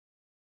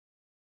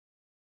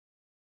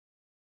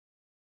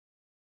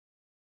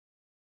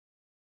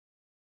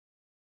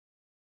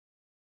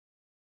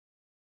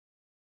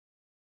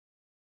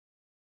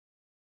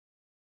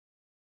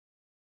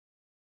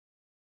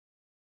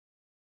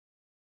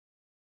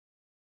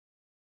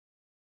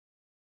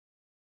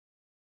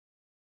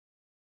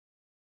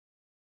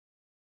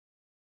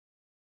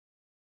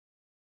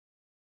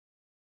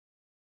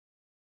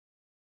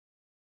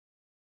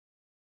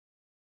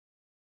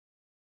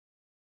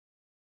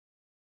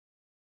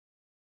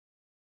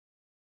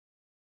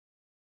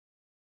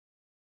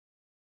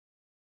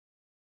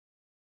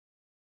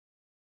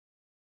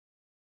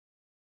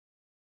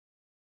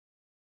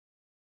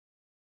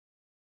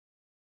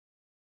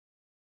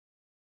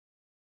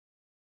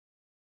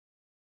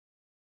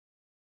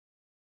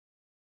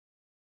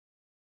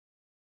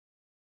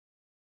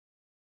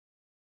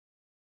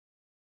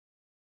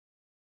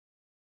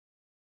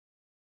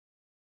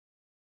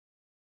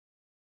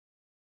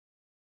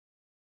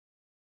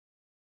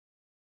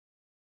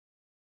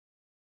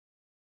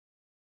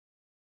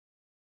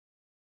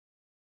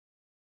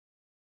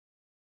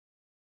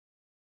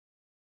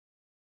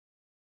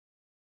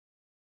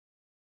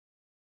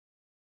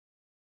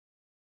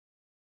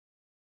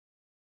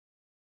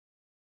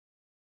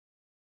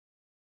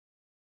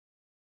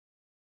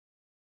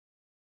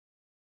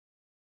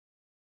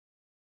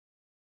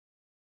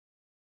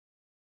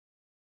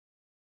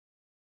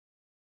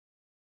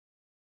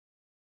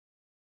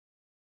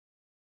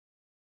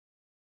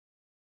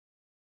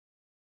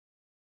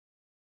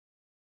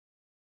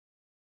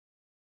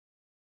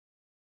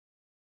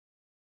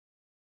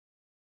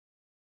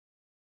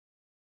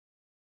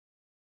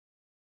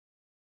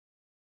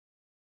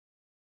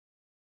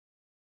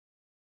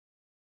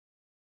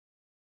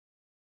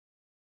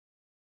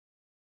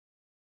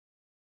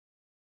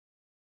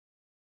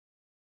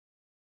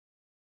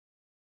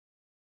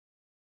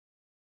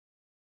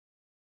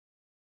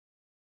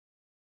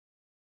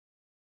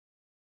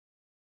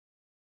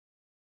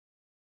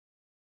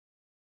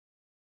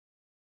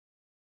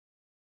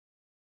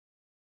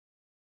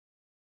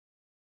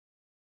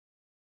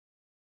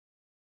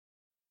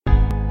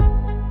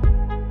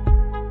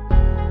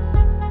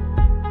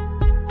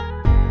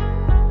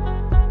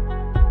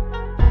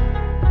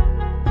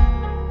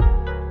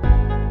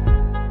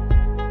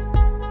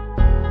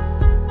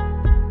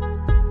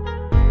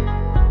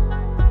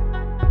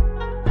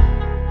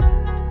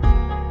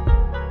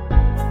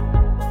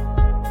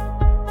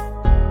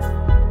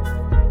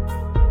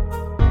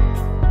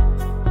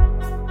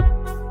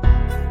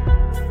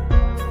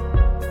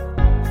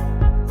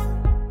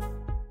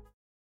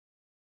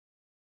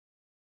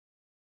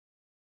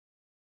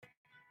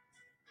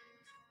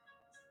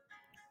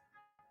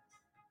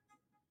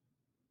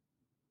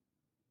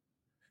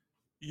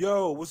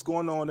Yo, what's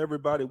going on,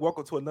 everybody?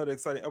 Welcome to another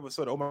exciting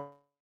episode of my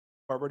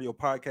Radio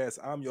Podcast.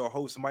 I'm your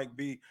host, Mike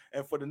B.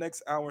 And for the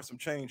next hour and some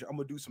change, I'm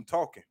going to do some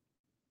talking.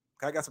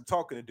 I got some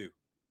talking to do,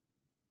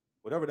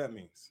 whatever that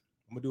means.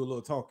 I'm going to do a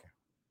little talking.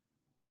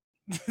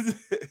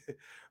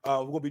 We're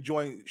going to be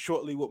joined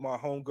shortly with my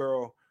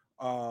homegirl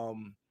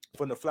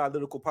from the Fly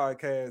Lyrical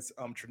Podcast,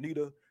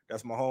 Trinita.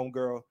 That's my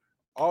homegirl.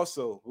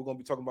 Also, we're going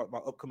to be talking about my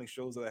upcoming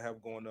shows that I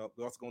have going up.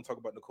 We're also going to talk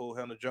about Nicole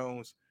Hannah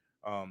Jones.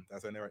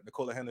 That's her name, right?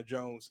 Nicola Hannah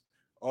Jones.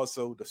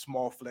 Also, the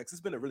Small Flex. It's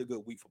been a really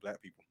good week for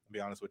Black people. To be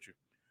honest with you,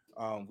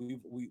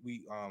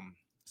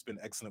 it's been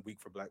an excellent week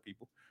for Black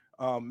people.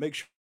 Make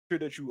sure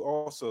that you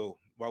also,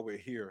 while we're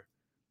here,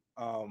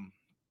 um,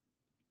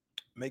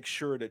 make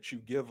sure that you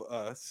give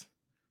us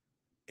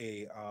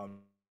a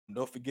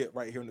don't forget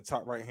right here in the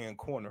top right hand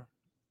corner,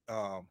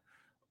 um,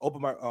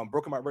 open my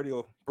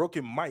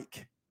broken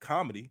mic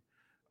comedy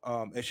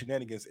and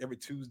shenanigans every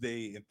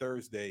Tuesday and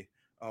Thursday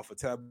for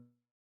Taboo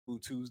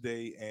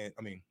Tuesday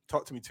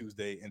Talk to Me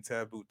Tuesday and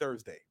Taboo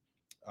Thursday.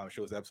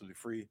 Show is absolutely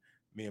free.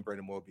 Me and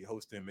Brandon Moore will be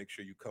hosting. Make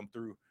sure you come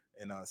through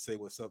and say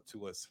what's up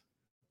to us.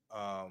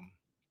 Um,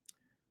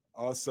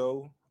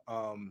 Also,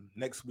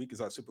 next week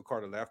is our Super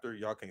Card of Laughter.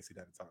 Y'all can't see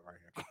that in the top right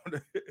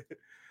hand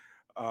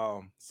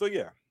corner. So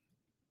yeah,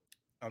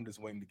 I'm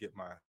just waiting to get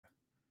my I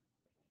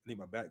need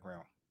my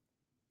background.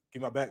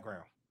 Give me my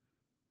background.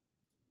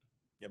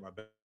 Yeah, my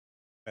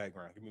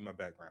background. Give me my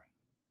background.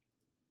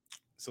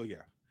 So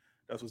yeah,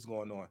 that's what's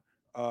going on.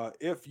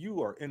 If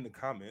you are in the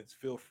comments,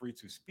 feel free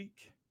to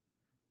speak.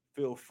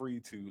 Feel free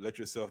to let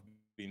yourself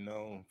be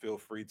known. Feel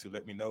free to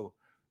let me know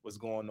what's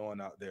going on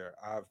out there.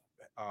 I've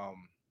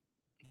um,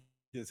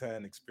 just had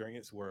an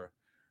experience where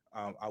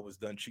I was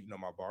done cheating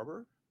on my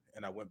barber,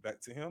 and I went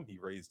back to him. He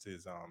raised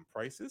his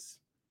prices,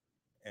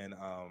 and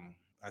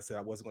I said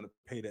I wasn't going to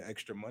pay the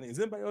extra money. Is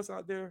anybody else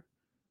out there?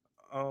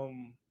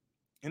 Um,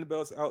 Anybody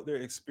else out there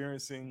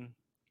experiencing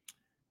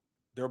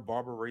their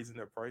barber raising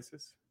their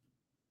prices?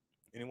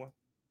 Anyone?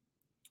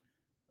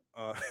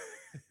 Uh,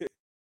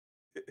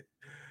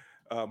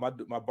 my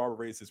barber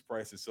raised his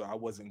prices, so I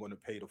wasn't going to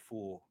pay the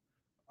full.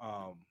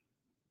 Um,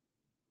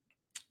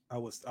 I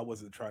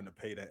wasn't trying to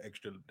pay that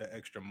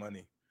extra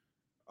money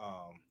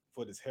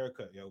for this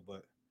haircut, yo.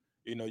 But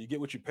you get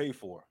what you pay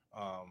for.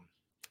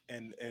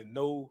 And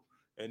no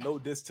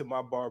this to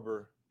my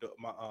barber,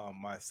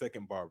 my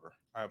second barber.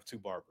 I have two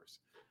barbers.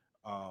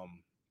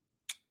 Um,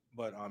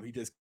 but he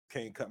just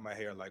can't cut my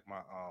hair like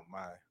my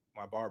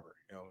barber.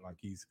 Like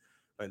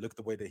like look at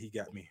the way that he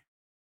got me.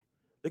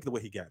 Look at the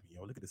way he got me,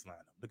 yo. Look at this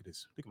lineup. Look at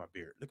this. Look at my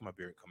beard. Look at my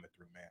beard coming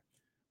through, man.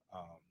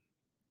 Um,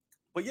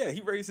 but yeah,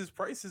 he raised his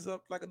prices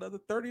up like another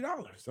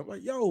 $30. I'm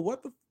like, yo,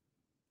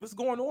 what's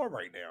going on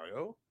right now,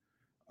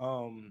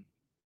 yo?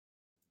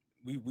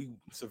 We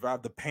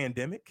survived the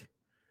pandemic,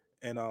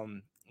 and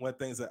one of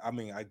the things that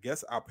I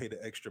guess I'll pay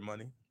the extra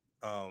money.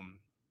 Um,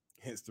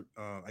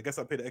 I guess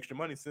I'll pay the extra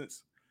money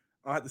since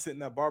I had to sit in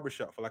that barber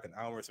shop for like an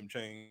hour and some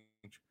change,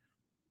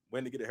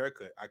 waiting to get a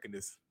haircut. I can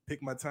just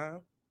pick my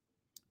time,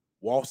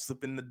 waltz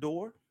up in the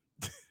door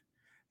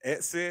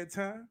at said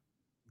time,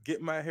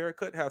 get my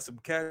haircut, have some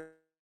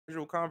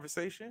casual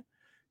conversation,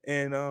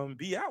 and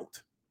be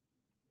out.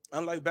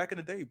 Unlike back in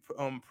the day,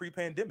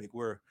 pre-pandemic,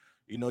 where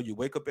you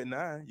wake up at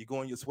 9, you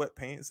go in your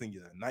sweatpants and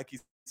your Nike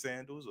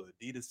sandals or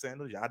Adidas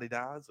sandals, your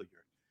Adidas or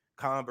your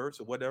Converse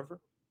or whatever.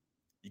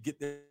 You get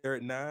there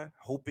at 9,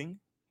 hoping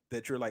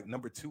that you're like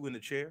number two in the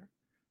chair,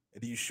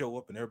 and then you show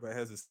up and everybody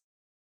has the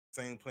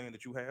same plan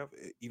that you have,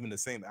 even the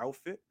same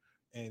outfit.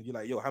 And you're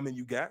like, yo, how many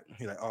you got?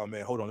 You're like, oh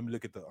man, hold on, let me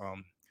look at the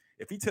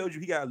If he tells you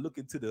he gotta look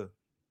into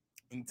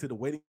the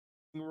waiting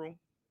room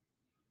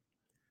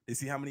to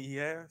see how many he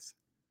has,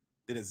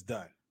 then it's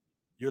done.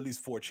 You're at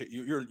least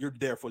you're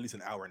there for at least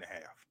an hour and a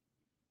half.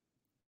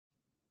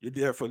 You're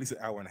there for at least an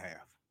hour and a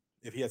half.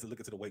 If he has to look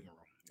into the waiting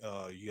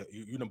room,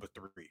 you're number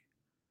three.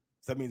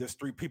 So that means there's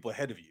three people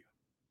ahead of you,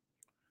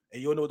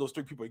 and you don't know what those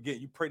three people are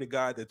getting. You pray to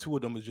God that two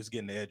of them is just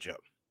getting the edge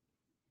up.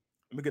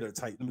 Let me get a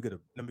tight.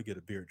 Let me get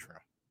a beard trim.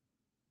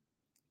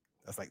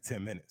 That's like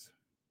 10 minutes.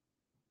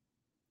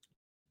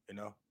 You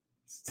know,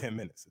 it's 10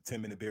 minutes. A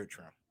 10-minute beard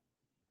trim.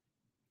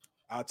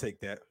 I'll take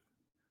that.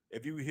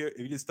 If you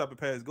just stop and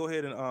pass, go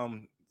ahead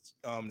and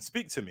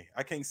speak to me.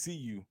 I can't see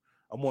you.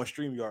 I'm on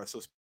StreamYard,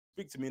 so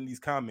speak to me in these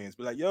comments.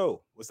 Be like,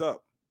 yo, what's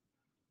up?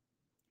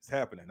 It's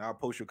happening. I'll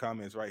post your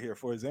comments right here.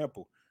 For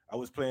example, I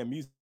was playing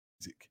music.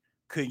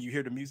 Couldn't you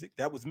hear the music?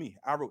 That was me.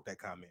 I wrote that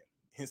comment.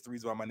 Hence the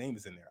reason why my name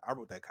is in there. I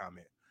wrote that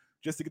comment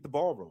just to get the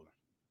ball rolling.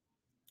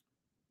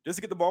 Just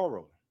to get the ball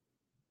rolling.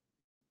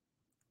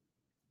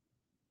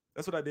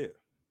 That's what I did.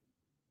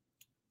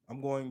 I'm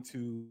going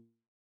to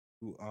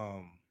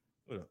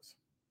what else?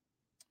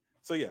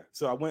 So yeah,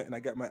 so I went and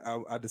I got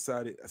I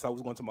decided, so I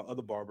was going to my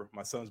other barber,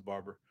 my son's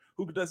barber,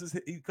 who does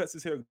he cuts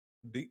his hair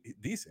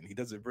decent. He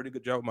does a pretty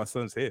good job with my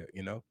son's hair.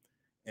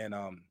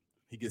 And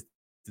he gets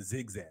the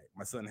zigzag.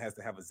 My son has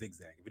to have a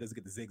zigzag. If he doesn't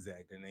get the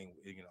zigzag, then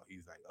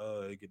he's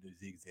like, get the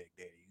zigzag,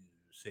 daddy. You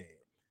sad.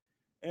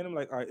 And I'm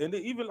like, all right. And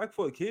then even like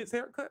for a kid's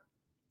haircut,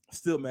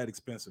 still mad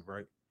expensive,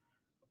 right?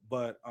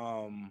 But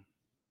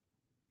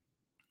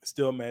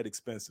Still mad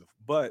expensive,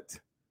 but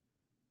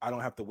I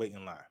don't have to wait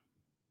in line.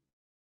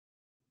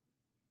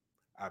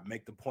 I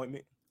make the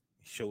appointment,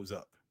 he shows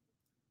up.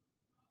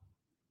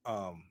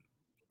 Um,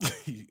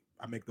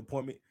 I make the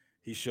appointment,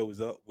 he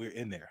shows up. We're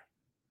in there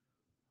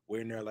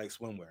like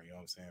swimwear. You know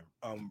what I'm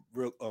saying?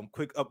 Real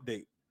quick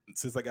update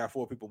since I got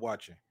four people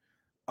watching.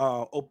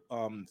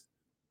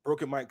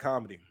 Broken Mike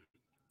Comedy,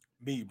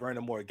 me,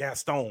 Brandon Moore,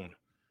 Gaston,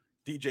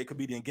 DJ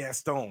comedian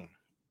Gaston,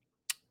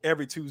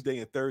 every Tuesday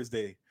and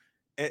Thursday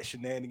at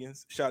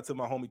Shenanigans. Shout out to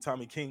my homie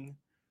Tommy King.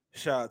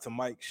 Shout out to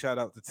Mike. Shout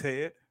out to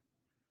Ted.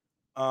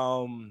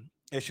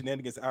 At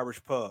Shenanigans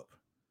Irish Pub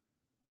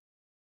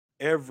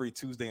every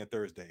Tuesday and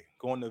Thursday.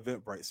 Go on the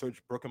Eventbrite,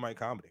 search Broken Mike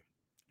Comedy.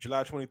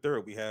 July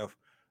 23rd, we have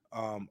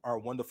our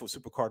wonderful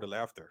Supercar to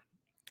Laughter,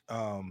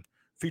 um,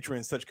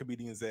 featuring such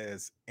comedians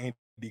as Andy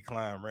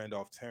Klein,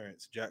 Randolph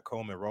Terrence, Jack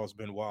Coleman, Ross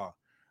Benoit,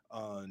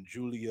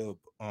 Julia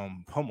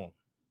Pummel,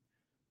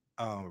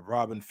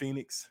 Robin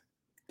Phoenix.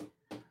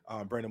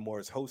 Brandon Moore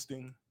is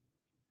hosting.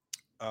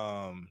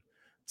 Um,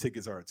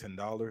 Tickets are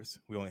 $10.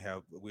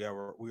 We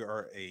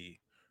are a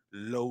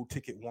low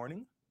ticket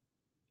warning.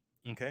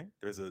 Okay,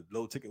 there's a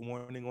low ticket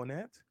warning on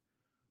that.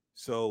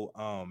 So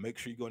make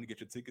sure you go and get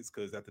your tickets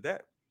because after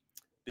that,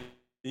 then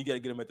you got to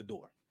get them at the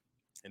door.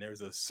 And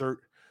there's a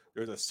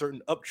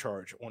certain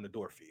upcharge on the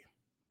door fee.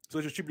 So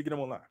it's just cheaper to get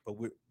them online.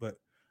 But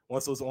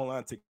once those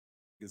online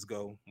tickets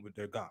go,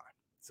 they're gone.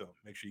 So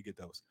make sure you get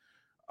those.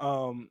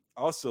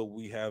 Also,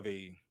 we have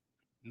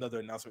another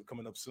announcement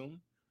coming up soon.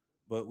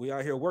 But we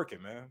out here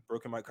working, man.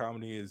 Broken My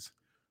Comedy is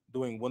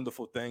doing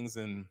wonderful things,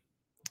 and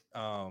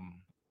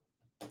um,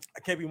 I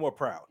can't be more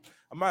proud.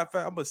 A matter of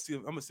fact, I'm gonna see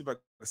if I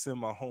can send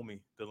my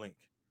homie the link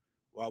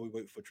while we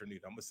wait for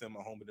Trinita. I'm gonna send my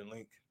homie the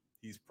link.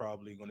 He's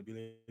probably gonna be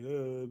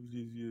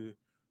like,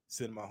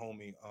 send my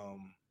homie,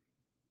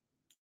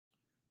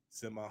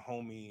 send my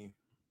homie,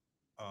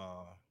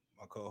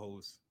 my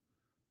co-host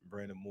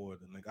Brandon Moore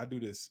the link. I do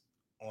this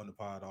on the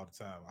pod all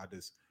the time. I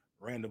just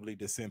randomly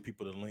just send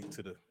people the link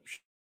to the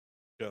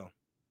show.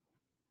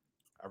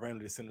 I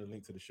randomly send the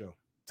link to the show.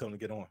 Tell him to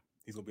get on.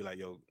 He's gonna be like,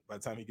 "Yo." By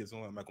the time he gets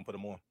on, I'm not gonna put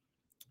him on.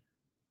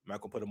 I'm not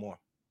gonna put him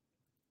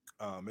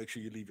on. Make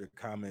sure you leave your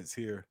comments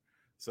here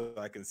so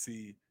I can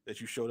see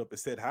that you showed up and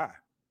said hi.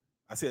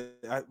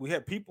 We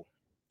had people,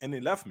 and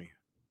they left me.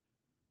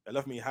 They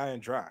left me high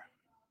and dry.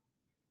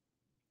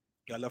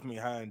 They left me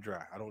high and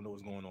dry. I don't know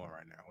what's going on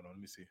right now. Hold on,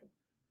 let me see.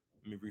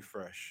 Let me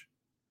refresh.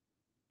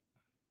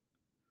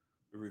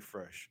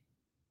 Refresh.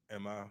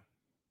 Am I?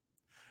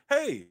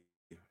 Hey,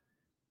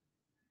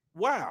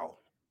 wow,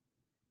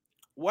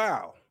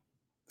 wow.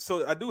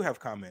 So I do have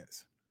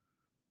comments.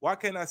 Why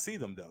can't I see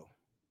them though?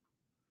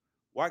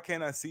 Why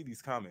can't I see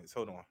these comments?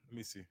 Hold on. Let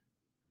me see.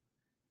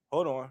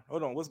 Hold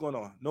on. What's going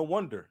on? No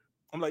wonder.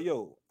 I'm like,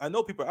 yo, I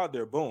know people out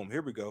there. Boom.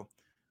 Here we go.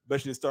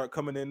 Bet you start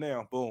coming in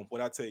now. Boom.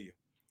 What I tell you.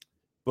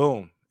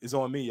 Boom. It's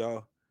on me,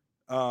 y'all.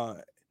 Uh,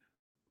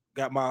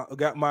 got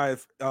my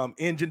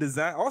engine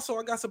design. Also,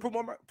 I got to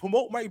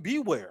promote my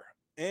Beware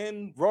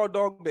and Raw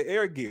Dog the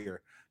Air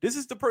Gear. This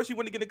is the person you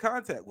want to get in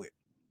contact with.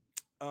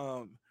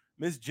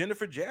 Miss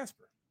Jennifer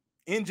Jasper,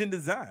 Engine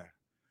Design.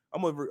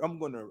 I'm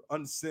gonna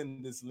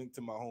unsend this link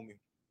to my homie.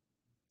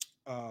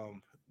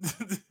 Um,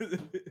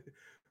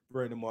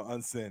 Brandon Moore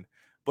unsend.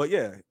 But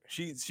yeah,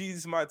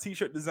 she's my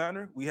t-shirt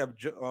designer. We have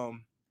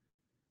um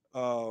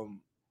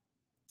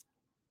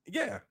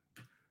yeah,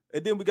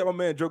 and then we got my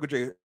man Joker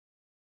J.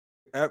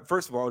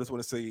 First of all, I just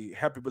want to say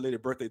happy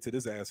belated birthday to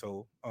this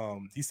asshole.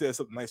 He said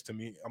something nice to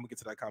me. I'm gonna get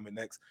to that comment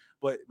next.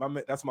 But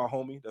that's my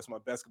homie. That's my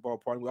basketball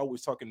partner. We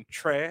always talking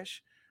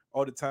trash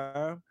all the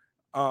time.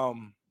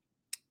 Um,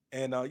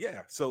 and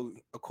yeah, so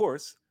of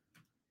course,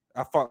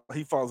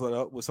 he follows it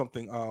up with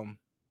something.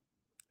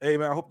 Hey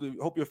man,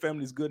 hope your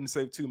family's good and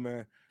safe too,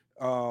 man.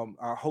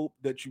 I hope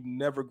that you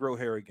never grow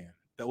hair again.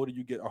 The older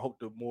you get, I hope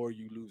the more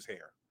you lose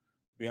hair.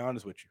 Be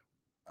honest with you.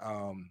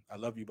 I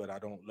love you, but I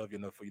don't love you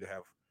enough for you to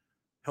have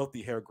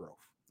healthy hair growth.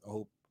 I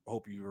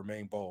hope you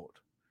remain bald.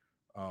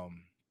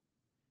 Um,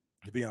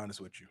 to be honest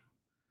with you.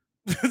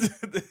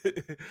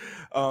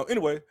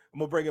 Anyway, I'm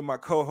gonna bring in my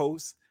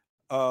co-host,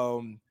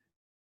 um,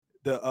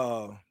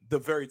 the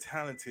very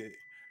talented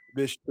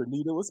Miss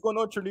Trinita. What's going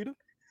on, Trinita?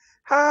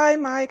 Hi,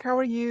 Mike. How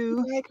are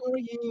you? Mike, how are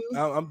you?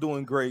 I'm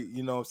doing great.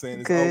 You know what I'm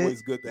saying? Good.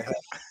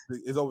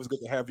 It's always good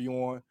to have you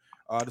on.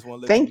 I just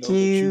want to let you Thank know that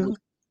you.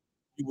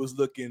 you was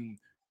looking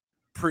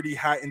pretty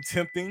hot and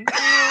tempting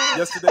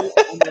yesterday.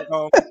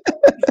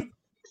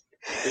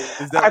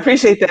 Is that I what the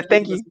shirt appreciate you was that. wearing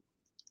Thank you. yesterday?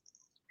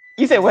 You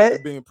You said was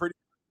what? being pretty.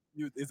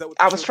 Is that what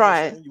the I was shirt was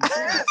trying. saying? You was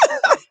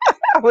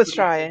I was pretty.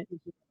 trying.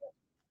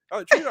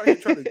 Oh, Trina out here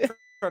trying to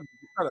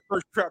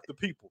first trap the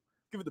people,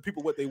 give the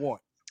people what they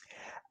want.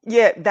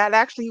 Yeah, that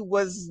actually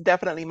was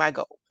definitely my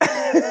goal.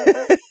 How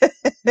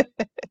this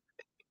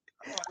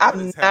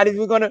I'm not happening?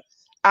 even gonna.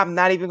 I'm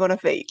not even gonna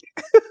fake.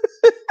 I'm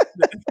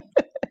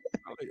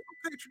like,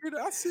 okay, Trina,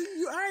 I see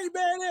you. I ain't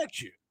mad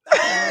at you.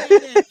 I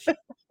ain't mad at you.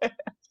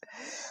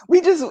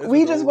 We just As we we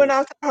go just over. went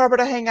out to the harbor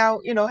to hang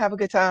out. Have a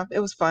good time. It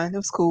was fun. It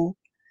was cool.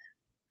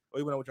 Oh,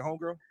 you went out with your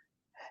homegirl?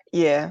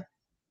 Yeah.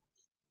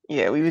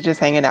 Yeah, we were just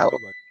Oh, hanging out.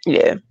 okay. Like,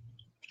 Yeah.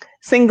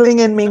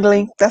 Singling and is that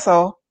mingling. you? That's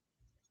all.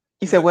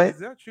 You Is said that what? is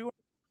that you?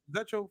 Is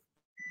that your?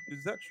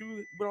 Is that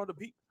you with all the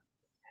beat?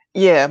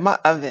 Yeah, my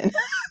oven.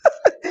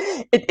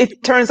 it Go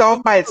get, it turns go off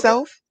get by your oven.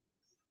 itself.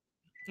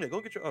 Yeah,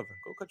 go get your oven.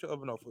 Go cut your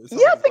oven off. It Yeah,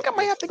 sounds I like it's think about I to be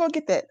might a have to flame. go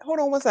get that. Hold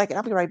on one second.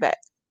 I'll be right back.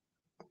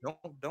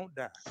 Don't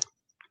die.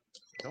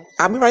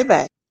 I'll Don't be die. right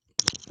back.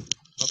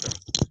 Okay.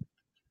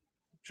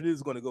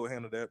 Trinity's gonna go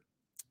handle that.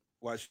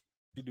 Why she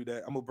do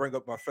that? I'm gonna bring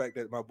up my fact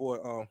that my boy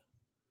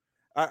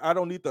I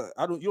don't need the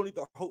I don't you don't need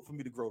to hope for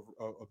me to grow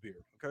a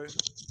beard. Okay.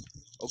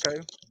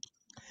 Okay.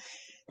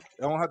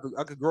 I don't have to.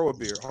 I could grow a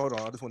beard. Hold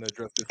on. I just want to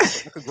address this real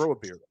quick. I could grow a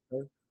beard.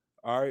 Okay.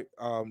 All right.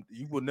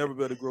 You will never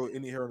be able to grow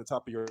any hair on the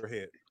top of your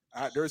head.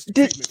 There's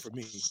Did treatment for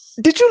me.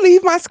 did you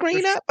leave my There's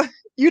screen up?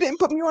 You didn't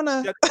put me on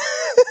yeah. a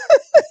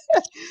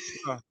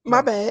No. My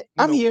No. bad.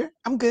 No. I'm No. here.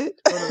 I'm good.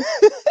 No. No.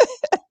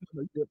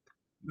 No,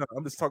 no,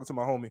 I'm just talking to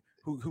my homie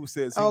who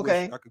says he wish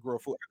Okay. I could grow a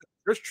full.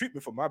 There's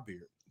treatment for my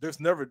beard. There's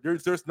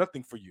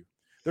nothing for you.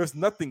 There's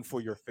nothing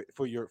for your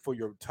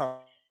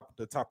top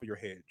the top of your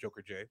head,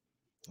 Joker J.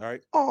 All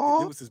right,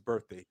 it was Aw. his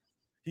birthday.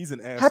 He's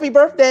an asshole Happy to me.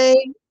 birthday.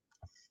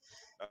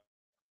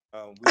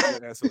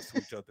 We're assholes to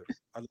each other.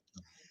 I love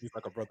him. He's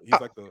like a brother. He's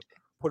like Uh, the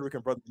Puerto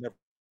Rican brother we never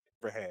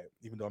had,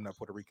 even though I'm not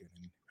Puerto Rican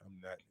and I'm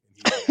not, and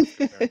he's not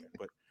African American.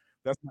 But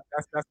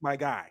that's my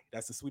guy.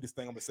 That's the sweetest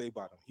thing I'm gonna say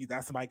about him.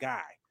 That's my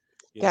guy.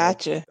 You know,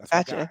 Gotcha. that's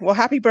my guy. Gotcha. Well,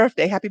 happy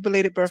birthday. Happy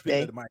belated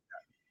Speaking of birthday. the my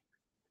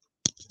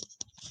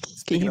Can you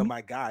speaking hear of me?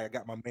 my guy, I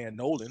got my man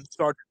Nolan,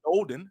 Sergeant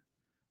Nolan.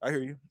 I hear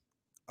you.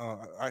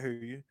 I hear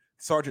you.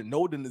 Sergeant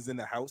Nolan is in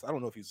the house. I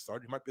don't know if he's a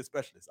sergeant. He might be a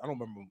specialist. I don't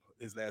remember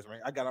his last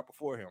rank. I got out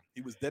before him.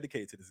 He was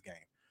dedicated to this game.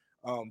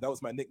 That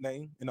was my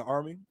nickname in the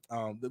army. We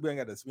ain't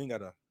got to,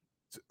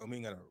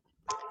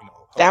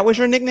 hover That was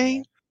your around that.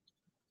 nickname?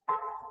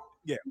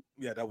 Yeah,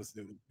 yeah, that was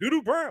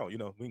Doodoo Brown. We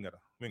ain't got to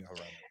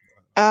hover around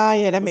that. Ah,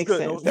 yeah, that What's makes good,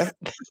 sense. Nolan?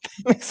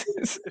 That makes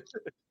sense.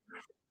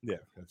 Yeah,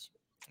 that's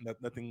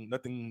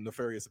nothing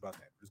nefarious about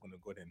that. We're just gonna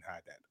go ahead and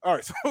hide that. All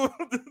right, so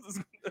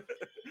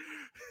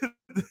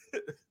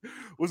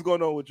what's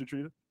going on with you,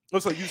 Trina? Oh,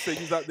 so you say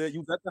you was out there, you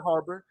was at the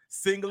harbor,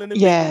 singling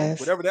and mingling, Yes.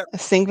 whatever that.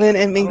 Singling and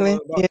I don't know mingling.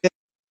 about. Yeah.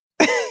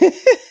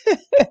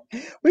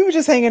 We were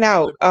just hanging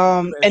out. Let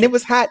me And ask you. it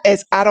was hot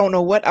as I don't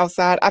know what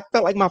outside. I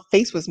felt like my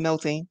face was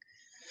melting.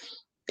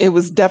 It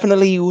was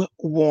definitely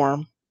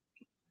warm.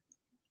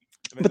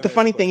 But Let the me ask you a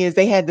funny thing question. is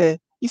they had the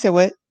you said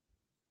what?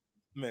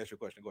 Let me ask you a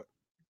question. Go ahead.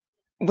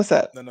 What's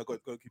up? No, go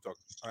keep talking.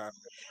 All right.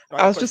 No,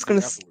 I I got a was question just for gonna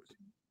you s- afterwards.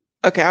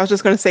 okay, I was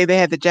just gonna say they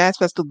had the jazz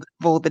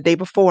festival the day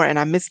before and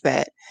I missed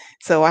that.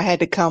 So I had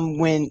to come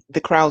when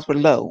the crowds were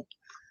low.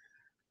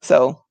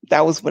 So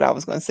that was what I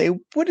was gonna say.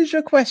 What is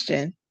your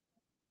question?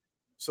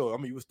 So I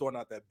mean, you was throwing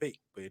out that bait,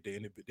 but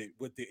did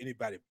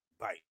anybody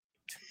bite?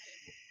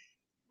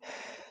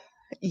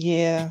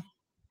 Yeah.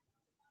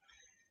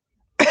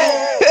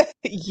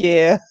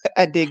 Yeah,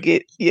 I did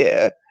get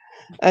yeah,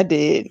 I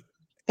did.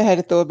 I had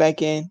to throw it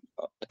back in.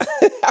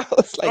 I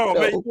was like, Oh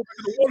man, you no. threw it back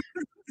in the water.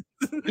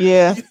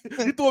 Yeah.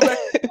 You threw it back.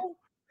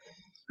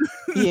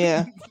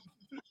 Yeah.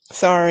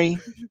 Sorry.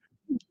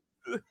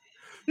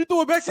 You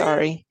threw it back in.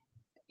 Sorry.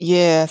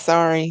 Yeah,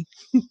 sorry.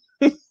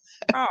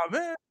 Ah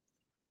man.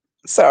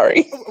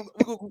 Sorry.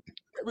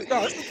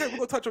 No, it's okay. We're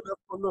gonna touch on that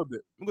for a little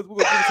bit. We're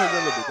gonna touch on that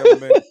a little bit. Got my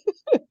man.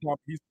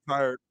 He's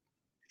retired.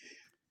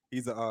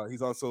 He's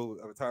also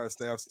a retired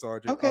staff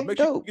sergeant. Okay, Make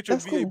sure you dope. get your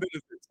That's VA cool.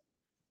 benefits,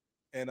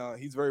 and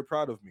he's very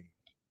proud of me.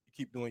 You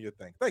keep doing your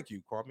thing. Thank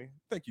you, Kwame.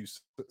 Thank you,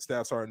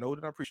 Staff Sergeant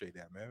Noden. I appreciate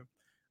that, man.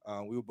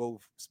 We were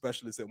both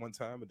specialists at one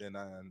time,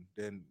 and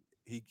then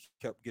he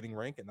kept getting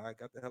rank, and I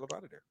got the hell up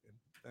out of there.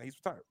 And he's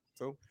retired.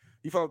 So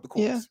he followed the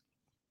Yeah. course.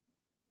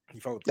 He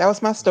followed the That was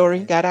course, my story.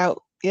 Got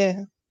out.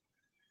 Yeah.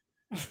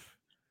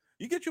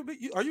 you get your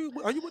are you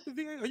with the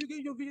VA? Are you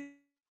getting your VA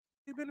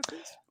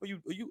benefits? Are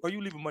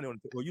you leaving money on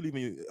the or you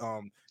leaving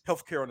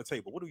health care on the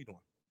table? What are you doing?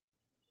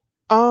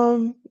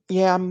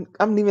 Yeah,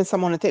 I'm leaving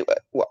some on the table.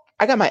 Well,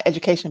 I got my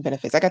education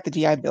benefits. I got the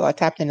GI Bill. I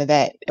tapped into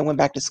that and went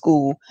back to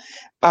school.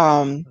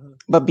 Um, Uh-huh.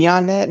 but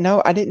beyond that,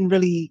 no, I didn't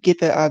really get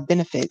the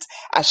benefits.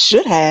 I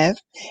should have,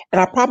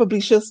 and I probably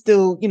should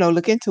still,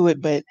 look into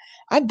it, but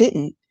I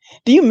didn't.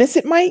 Do you miss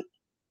it, Mike?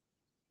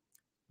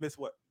 Miss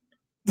what?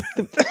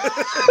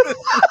 The-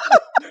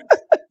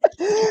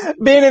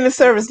 Being in the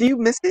service, do you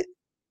miss it?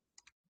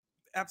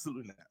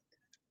 Absolutely not.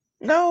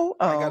 No.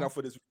 I got Oh, out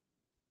for this.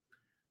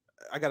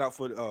 I got out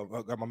for.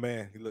 I got my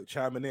man. He look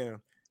chiming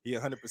in. He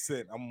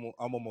 100%. I'm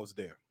almost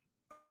there.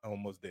 I'm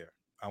almost there.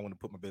 I want to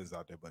put my business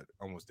out there, but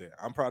almost there.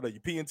 I'm proud of you,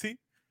 PNT.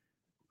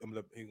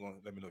 He's gonna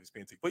let me know he's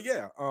PNT. But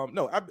yeah,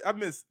 no, I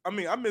miss. I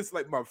mean, I miss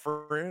like my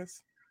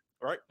friends,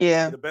 right? But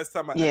yeah,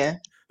 yeah.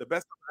 the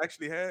best time I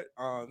actually had,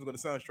 it's gonna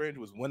sound strange,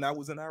 was when I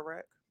was in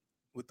Iraq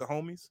with the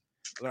homies.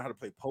 I learned how to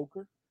play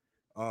poker.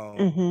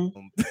 Mm-hmm.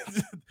 I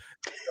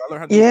learned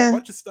how to do a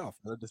bunch of Yeah. stuff.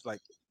 Just like,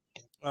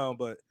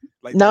 but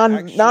like the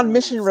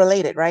Non-mission actual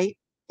related, right?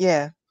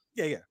 Yeah,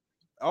 yeah, yeah.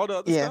 All the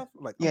other yeah, stuff,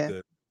 like I'm yeah,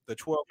 good. The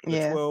 12, the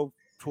yeah, 12,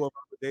 12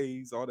 hour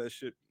days, all that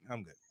shit,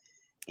 I'm good.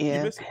 You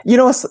yeah. miss it? You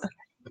know, what's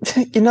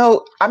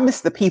I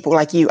miss the people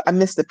like you. I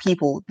miss the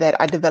people that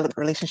I developed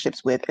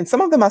relationships with. And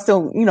some of them I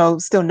still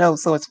know,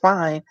 so it's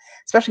fine,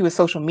 especially with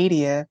social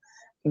media.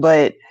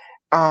 But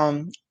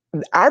um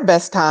our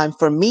best time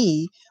for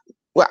me,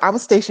 well, I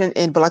was stationed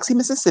in Biloxi,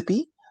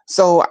 Mississippi.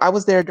 So I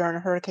was there during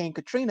Hurricane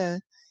Katrina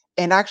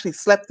and actually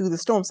slept through the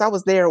storm. So I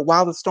was there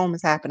while the storm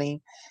was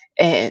happening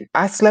and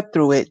I slept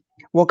through it.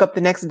 Woke up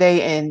the next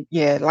day and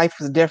yeah, life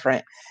was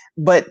different.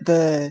 But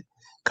the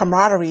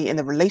camaraderie and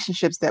the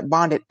relationships that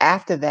bonded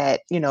after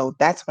that,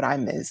 that's what I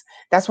miss.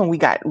 That's when we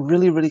got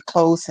really, really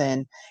close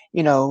and,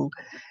 you know,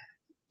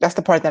 that's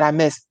the part that I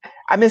missed.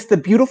 I missed the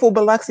beautiful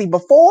Biloxi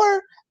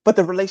before, but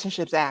the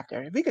relationships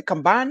after. If we could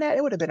combine that,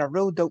 it would have been a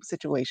real dope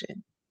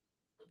situation.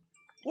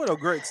 What up,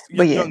 Greg?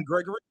 But yeah. Young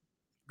Gregory?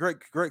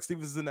 Greg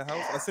Stevens is in the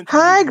house. I sent you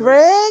the Hi, invite.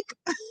 Greg.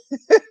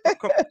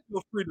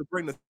 Feel free to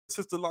bring the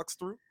sister locks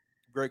through.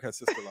 Greg has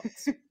sister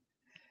locks.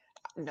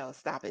 No,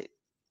 stop it.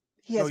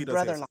 He No, has he does.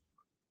 brother locks.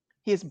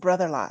 He has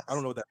brother locks. I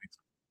don't know what that means.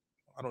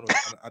 I don't know.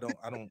 I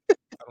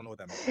don't know what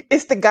that means.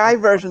 It's the guy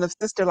version of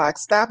sister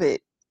locks. Stop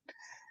it.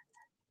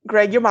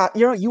 Greg, you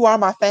are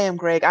my fam,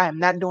 Greg. I am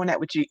not doing that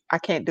with you. I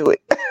can't do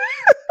it.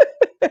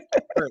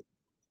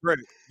 Greg,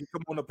 you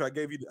come on up here. I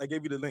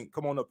gave you the link.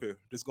 Come on up here.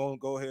 Just go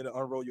ahead and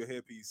unroll your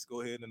headpiece.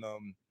 Go ahead and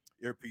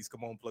earpiece.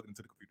 Come on, plug it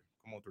into the computer.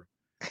 Come on through.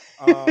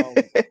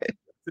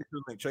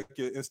 Link. Check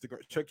your Instagram.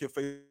 Check your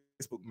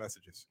Facebook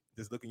messages.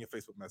 Just look in your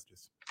Facebook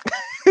messages.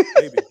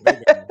 maybe.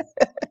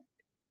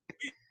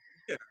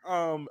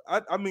 Yeah.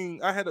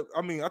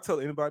 I tell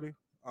anybody.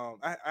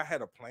 I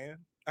had a plan.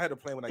 I had a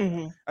plan when I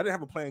didn't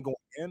have a plan going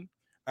in.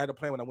 I had a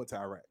plan when I went to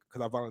Iraq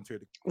because I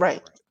volunteered to go to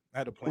Iraq. I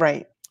had a plan.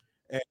 Right.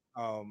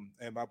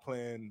 And my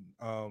plan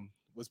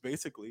was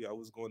basically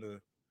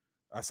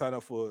I signed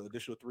up for an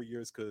additional 3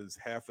 years because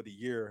half of the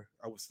year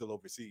I was still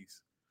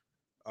overseas.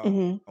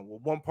 Well,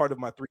 one part of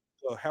my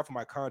half of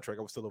my contract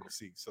I was still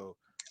overseas. So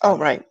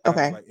right.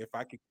 Okay. Like if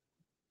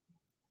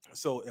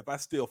I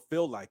still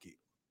feel like it,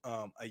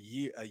 a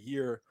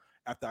year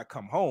after I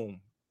come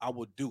home, I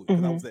will do it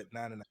because I was at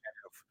 9.5,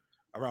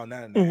 around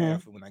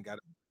 9.5, and when I got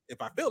it,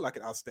 if I feel like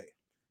it, I'll stay.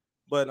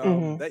 But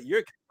that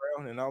year came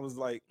around, and I was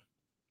like,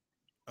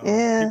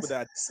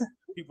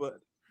 people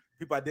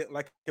I didn't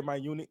like in my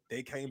unit,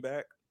 they came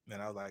back,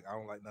 and I was like, I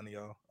don't like none of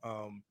y'all.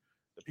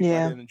 The people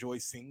I didn't enjoy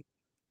seeing,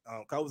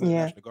 cause I was in the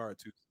National Guard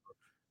too.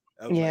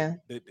 So I was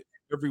like,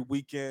 every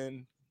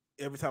weekend,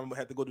 every time I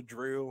had to go to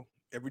drill,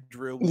 every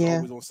drill was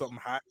always on something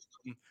hot,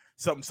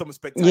 something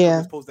spectacular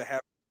was supposed to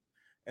happen.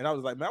 And I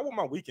was like, man, I want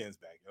my weekends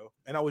back, yo.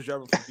 And I was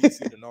driving from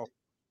DC to Norfolk.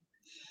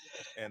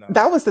 And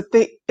that was the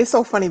thing. It's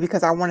so funny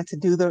because I wanted to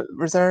do the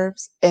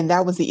reserves, and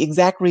that was the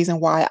exact reason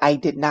why I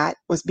did not,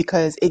 was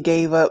because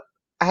I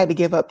had to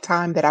give up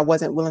time that I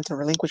wasn't willing to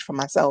relinquish for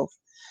myself.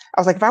 I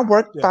was like, if I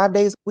work 5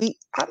 days a week,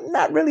 I'm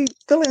not really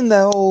feeling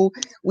the whole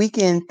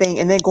weekend thing,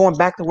 and then going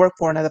back to work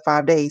for another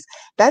 5 days.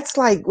 That's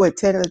like what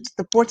 10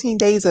 to 14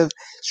 days of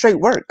straight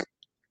work.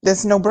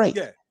 There's no break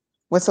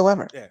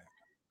whatsoever. Yeah.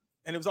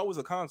 And it was always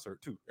a concert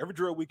too. Every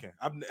drill weekend,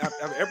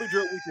 every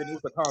drill weekend it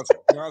was a concert.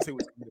 Beyonce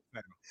was coming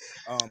to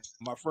town.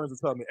 My friends would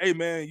tell me, "Hey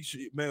man,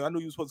 I know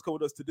you were supposed to come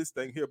with us to this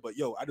thing here, but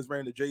yo, I just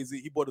ran to Jay-Z.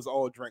 He bought us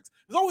all drinks.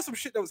 There's always some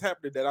shit that was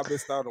happening that I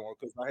missed out on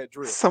because I had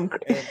drill.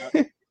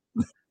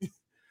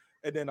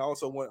 And then I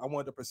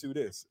wanted to pursue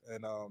this,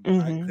 and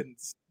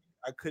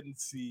I couldn't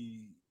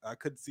see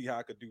how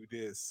I could do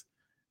this,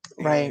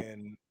 right?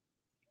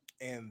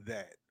 And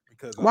that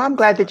because I'm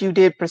glad that you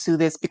did pursue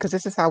this because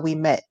this is how we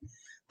met.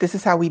 This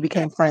is how we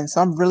became friends.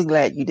 So I'm really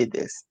glad you did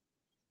this.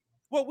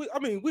 Well,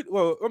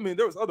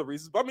 there was other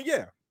reasons, but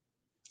yeah.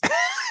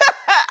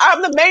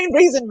 I'm the main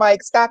reason,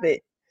 Mike. Stop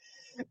it.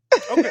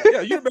 Okay,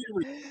 yeah, you're the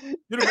main reason.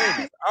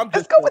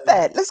 Let's go with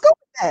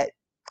that.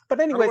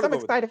 But anyways, I'm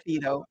excited for you,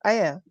 though. I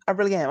am. I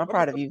really am. I'm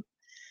proud of you.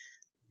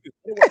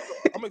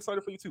 I'm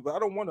excited for you too, but I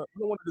don't want to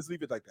just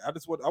leave it like that.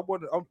 Because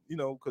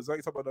I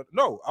ain't talking about that.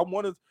 No,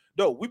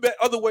 we met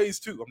other ways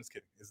too. I'm just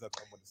kidding. It's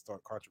nothing. I'm going to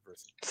start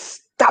controversy.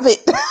 Stop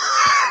it.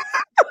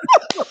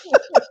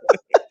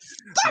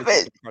 Stop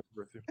it.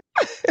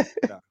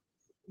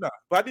 Nah,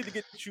 but I need to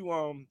get you.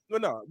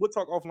 We'll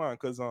talk offline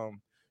because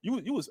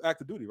you was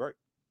active duty, right?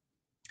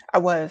 I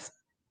was.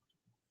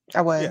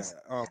 Yeah,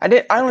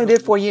 I only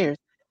did 4 years.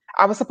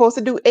 I was supposed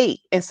to do 8.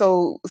 And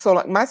so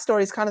like my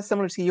story is kind of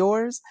similar to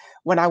yours.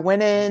 When I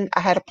went in, I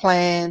had a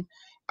plan.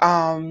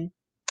 I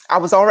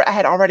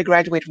had already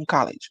graduated from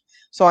college.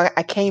 So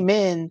I came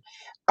in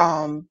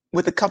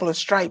with a couple of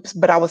stripes,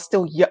 but I was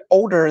still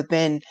older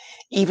than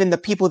even the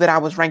people that I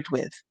was ranked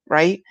with,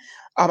 right?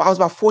 I was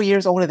about 4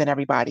 years older than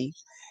everybody.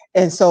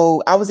 And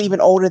so I was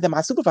even older than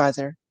my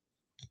supervisor.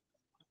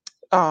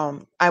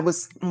 I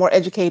was more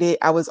educated.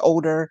 I was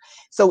older.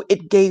 So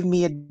it gave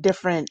me a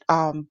different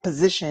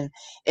position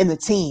in the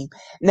team.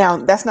 Now,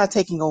 that's not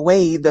taking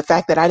away the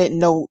fact that I didn't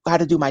know how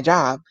to do my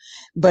job,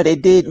 but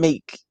it did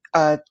make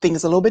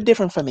things a little bit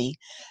different for me.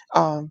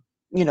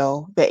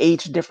 The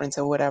age difference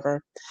or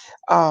whatever.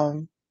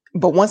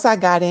 But once I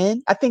got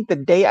in, I think the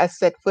day I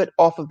set foot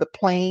off of the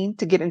plane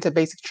to get into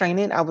basic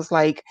training, I was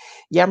like,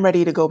 yeah, I'm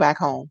ready to go back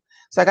home.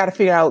 So I got to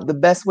figure out the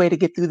best way to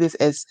get through this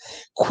as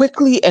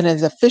quickly and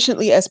as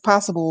efficiently as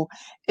possible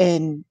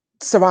and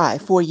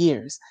survive 4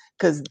 years.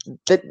 Because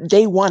the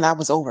day one, I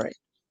was over it.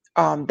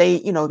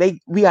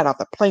 We got off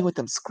the plane with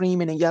them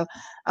screaming and yelling.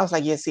 I was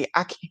like, yeah, see,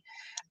 I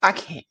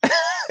can't.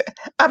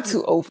 I'm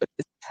too old for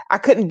this. I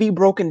couldn't be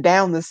broken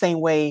down the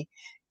same way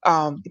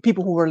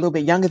people who were a little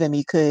bit younger than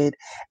me could.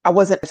 I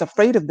wasn't as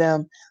afraid of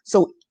them,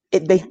 so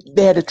they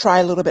had to try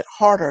a little bit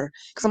harder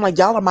because I'm like,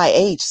 y'all are my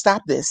age.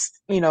 Stop this.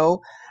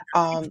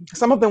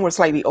 Some of them were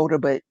slightly older,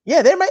 but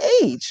yeah, they're my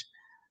age.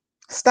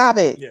 Stop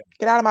it. Yeah.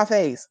 Get out of my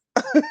face.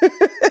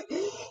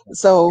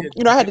 So,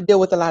 Yeah. I had to deal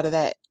with a lot of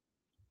that.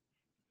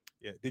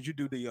 Yeah. Did you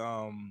do the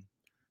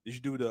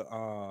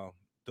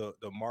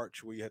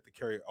march where you had to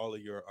carry all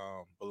of your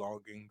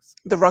belongings?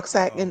 The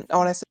rucksack and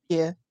all From that stuff.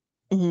 Yeah.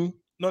 hmm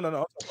no. I'm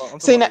talking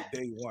See, about now, like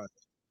day one.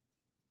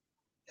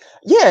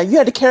 yeah, you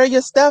had to carry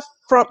your stuff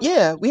from,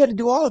 yeah, we had to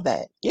do all of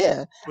that.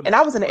 Yeah. From the, And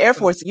I was in the Air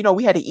from the, Force,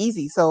 we had it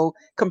easy. So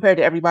compared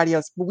to everybody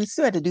else, but we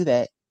still had to do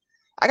that.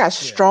 I got yeah.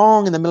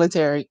 strong in the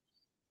military.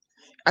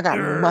 I got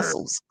Grr.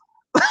 muscles.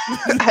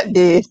 I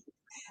did.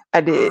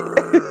 I did.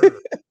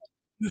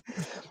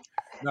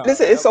 No,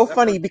 Listen, it's so that first.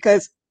 funny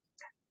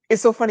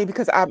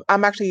because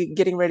I'm actually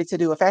getting ready to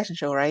do a fashion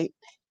show, right?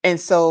 And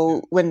Yeah.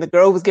 so when the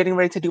girl was getting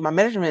ready to do my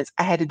measurements,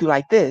 I had to do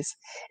like this.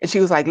 And she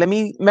was like, let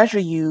me measure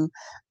you,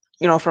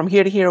 from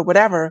here to here or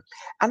whatever.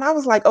 And I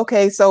was like,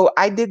 okay, so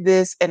I did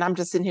this and I'm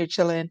just sitting here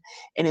chilling.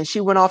 And then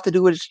she went off to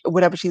do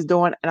whatever she's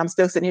doing. And I'm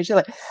still sitting here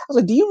chilling. I was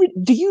like,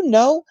 do you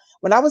know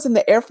when I was in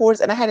the Air Force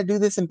and I had to do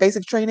this in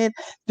basic training,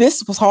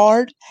 this was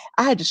hard.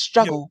 I had to Yeah.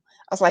 struggle.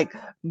 I was like,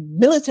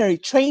 military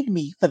trained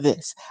me for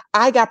this.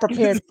 I got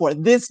prepared for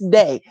this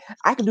day.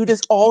 I can do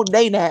this all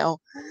day now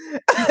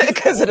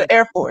because All of day. the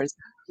Air Force.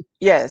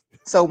 Yes.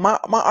 So my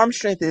arm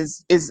strength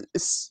is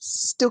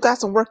still got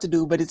some work to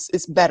do, but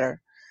it's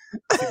better.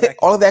 It's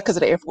All of immaculate. that because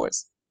of the Air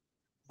Force.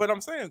 But I'm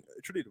saying,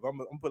 Trinity,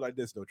 I'm put like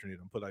this though, Trinity.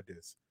 I'm put like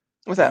this.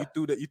 What's When you up?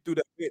 threw that, you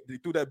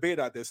threw that bait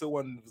out there.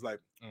 Someone was like,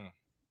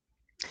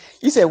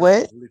 You said Air Force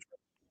what? really.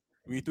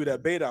 When you threw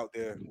that bait out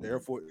there, the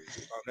Air Force,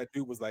 that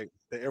dude was like,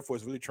 the Air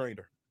Force really trained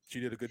her. She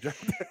did a good job.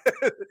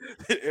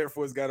 The Air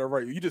Force got her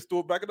right. You just threw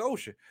it back in the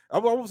ocean.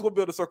 I'm almost gonna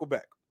be able to circle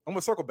back. I'm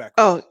gonna circle back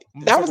on you. Oh,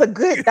 I'm gonna that was circle. a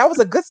good that was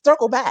a good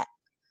circle back.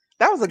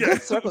 That was a Yeah,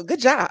 good circle. Good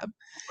job. I'm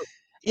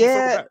gonna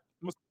circle Yeah, back.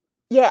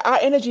 yeah, our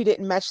energy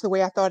didn't match the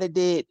way I thought it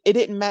did. It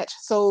didn't match.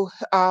 So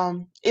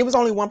it was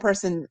only one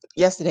person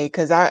yesterday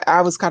because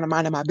I was kind of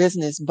minding my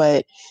business,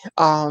 but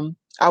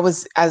I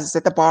was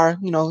at the bar,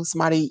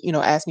 somebody,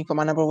 asked me for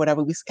my number or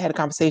whatever. We had a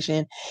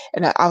conversation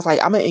and I was like,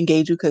 I'm gonna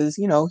engage you because,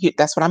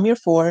 that's what I'm here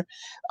for.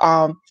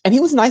 And he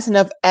was nice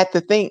enough at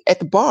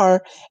the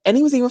bar, and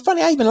he was even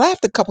funny. I even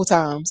laughed a couple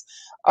times.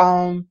 So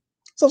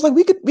I was like,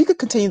 we could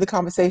continue the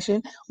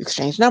conversation. We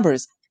exchanged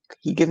numbers.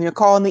 He gave me a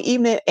call in the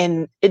evening,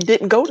 and it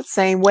didn't go the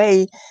same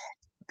way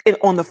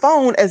on the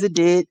phone as it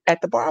did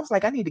at the bar. I was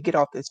like, I need to get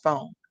off this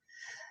phone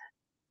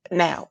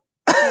now.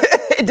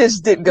 It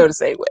just didn't go the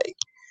same way.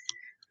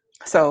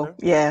 So Okay.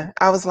 yeah,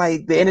 I was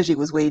like, the energy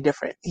was way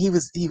different. He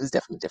was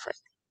definitely different.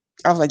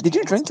 I was like, did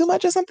you I'm gonna drink too circle.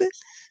 much or something?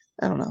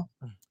 I don't know.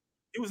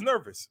 He was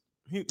nervous.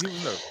 He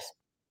was nervous.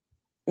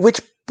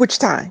 Which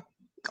time?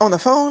 On the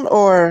phone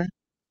or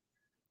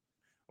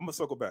I'm gonna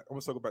circle back. I'm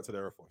gonna circle back to the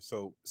Air Force.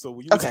 So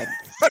when you was, okay.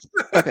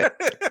 Okay.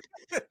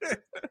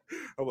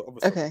 I'm gonna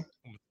circle Okay. back.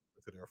 I'm gonna circle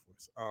back to the Air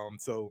Force.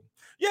 So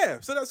yeah,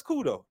 so that's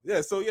cool though.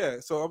 So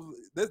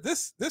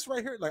this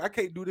right here, like I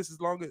can't do this as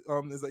long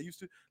as I used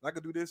to. I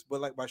could do this,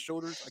 but like my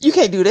shoulders, I You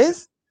can't. can't do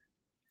this?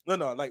 No,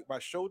 like my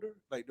shoulder,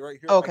 like right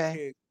here,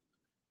 Okay.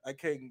 I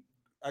can't,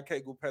 I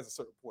can't go past a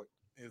certain point.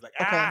 And it's like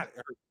Okay. it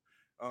hurt.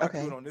 I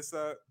can do it Okay. on this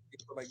side,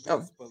 like Oh,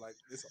 this, but like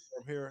this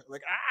from here,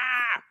 like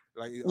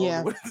like I don't know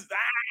yeah. what is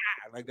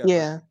like that.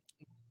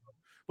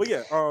 But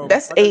Yeah. yeah,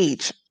 That's like I did.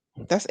 age.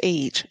 That's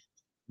age.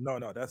 No,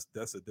 that's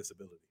a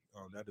disability.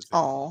 That is a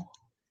Oh,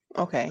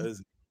 that okay.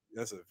 is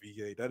that's a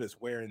VA. That is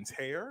wear and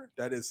tear.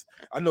 That is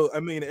I know. I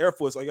mean, the Air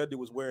Force, all you gotta do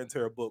was wear and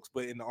tear books,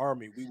 but in the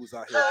Army, we was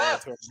out here wear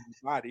and tear the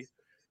body.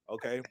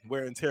 Okay,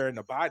 wear and tear in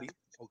the body.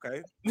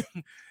 Okay,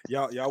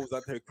 y'all was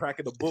out there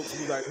cracking the books.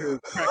 We was out here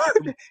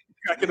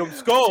cracking them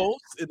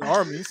skulls in the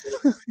Army.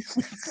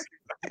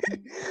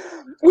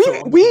 we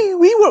So I'm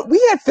gonna.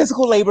 we had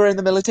physical labor in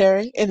the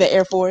military, in the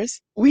Air Force.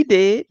 We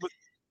did. But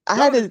I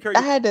y'all had don't even to. carry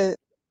I your. had to.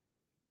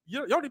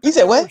 Y'all need to You pick up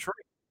said your own what? tray.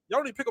 Y'all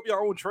don't even pick up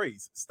your own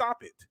trays.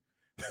 Stop it.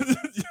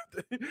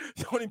 You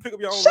don't even pick up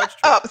your own Shut lunch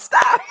tray. up!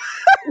 Stop.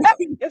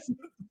 Yes,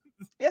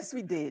 yes,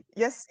 we did.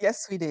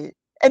 Yes, we did.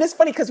 And it's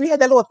funny because we had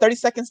that little 30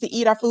 seconds to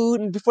eat our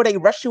food, and before they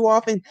rush you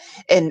off,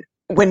 and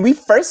when we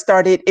first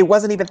started, it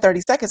wasn't even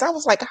 30 seconds. I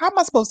was like, how am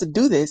I supposed to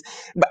do this?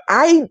 But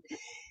I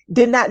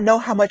did not know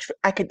how much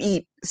I could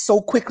eat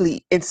so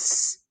quickly in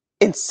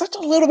such a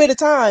little bit of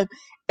time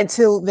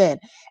until then.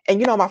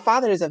 And my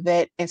father is a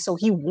vet, and so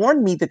he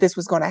warned me that this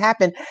was going to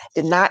happen.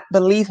 Did not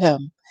believe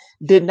him.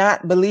 Did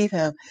not believe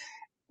him.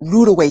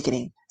 Rude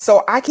awakening.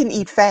 So I can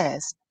eat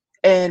fast.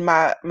 And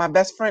my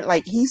best friend,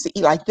 like he used to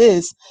eat like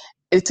this,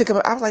 It took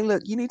him. I was like,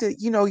 look, you need to,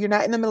 you're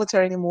not in the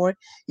military anymore.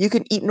 You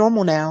can eat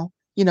normal now.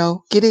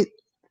 Get it.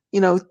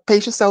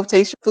 Pace yourself,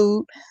 taste your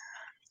food.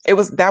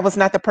 That was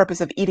not the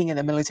purpose of eating in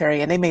the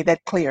military, and they made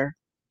that clear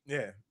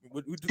Yeah.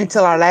 What you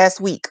until our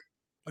last week.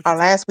 what you Our taste?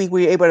 last week,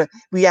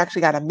 we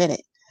actually got a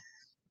minute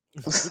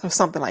What or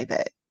something like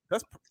that.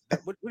 that's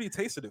what do you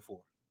tasted it for?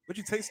 What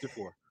you tasted it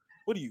for?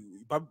 What do you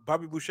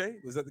Bobby Boucher?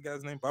 Was that the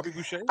guy's name? Bobby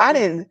Boucher? I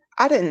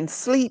didn't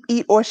sleep,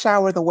 eat, or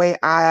shower the way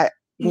I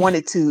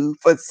wanted to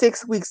for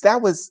 6 weeks.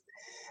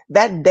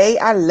 That day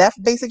I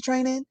left basic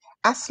training.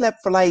 I slept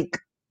for like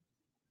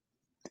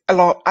a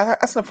lot.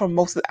 I slept for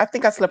I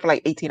think I slept for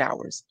like 18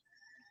 hours.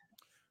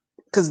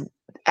 Because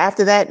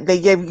after that, they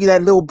gave you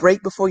that little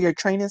break before your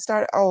training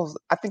started. Oh,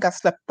 I think I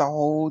slept the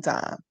whole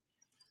time.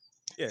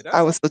 Yeah,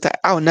 I that's was so tired.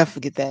 I will never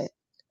forget that.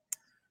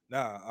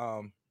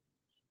 nah.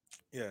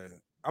 Yeah,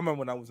 I remember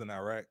when I was in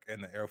Iraq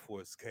and the Air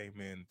Force came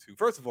in to.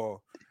 First of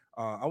all,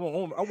 I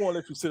won't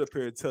let you sit up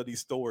here and tell these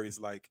stories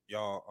like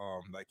y'all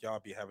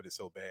be having it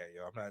so bad,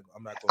 yo.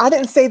 I'm not gonna I do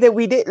didn't say that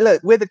we did.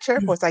 Look, we're the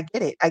chair force. I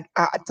get it. I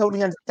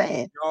totally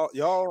understand.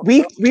 y'all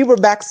We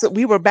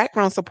were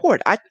background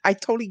support. I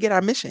totally get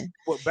our mission.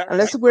 what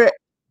Unless we're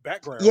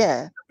background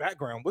yeah.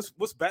 background.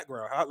 What's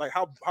background?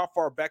 How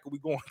far back are we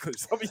going?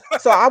 Because some of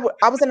So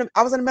I was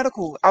in a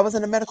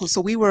medical.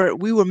 So we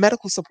were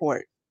medical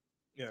support.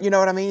 yeah. You know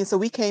what I mean? So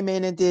we came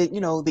in and did,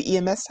 the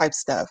EMS type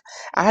stuff.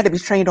 I had to be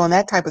trained on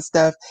that type of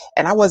stuff,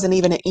 and I wasn't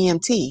even an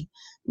EMT,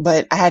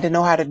 but I had to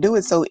know how to do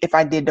it. So if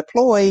I did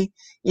deploy,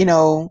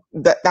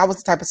 that was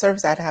the type of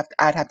service I'd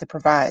have to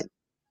provide.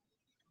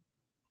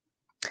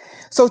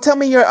 So tell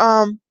me your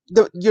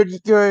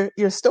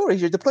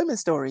stories, your deployment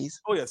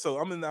stories. Oh yeah, so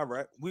I'm in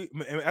Iraq.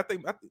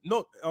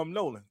 No,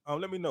 Nolan.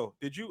 Let me know.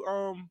 Did you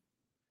um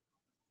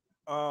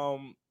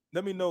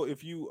let me know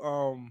if you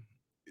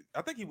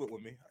I think he went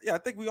with me. Yeah, I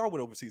think we all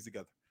went overseas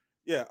together.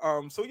 Yeah.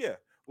 So yeah,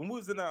 when we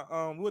was in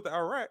we went to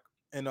Iraq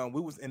and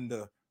we was in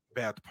the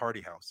Bath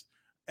Party House.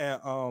 And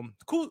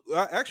cool.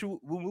 Actually,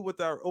 when we went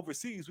to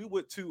overseas, we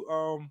went to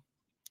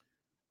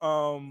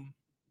um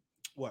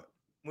what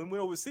when we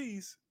went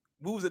overseas,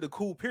 we was at the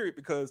cool period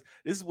because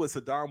this is what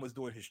Saddam was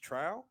doing his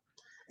trial,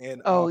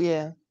 and Oh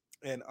yeah.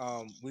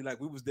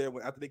 we was there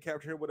when after they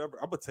captured him, whatever.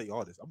 I'm gonna tell you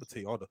all this. I'm gonna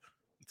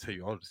tell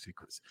you all the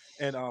secrets.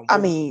 And I what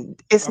we mean,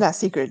 it's I'm, not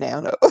secret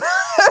now, though.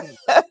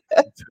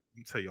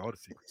 I'm tell you all the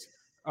secrets.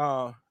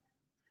 Uh,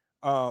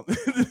 um,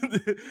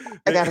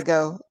 I they, gotta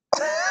go.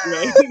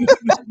 yeah.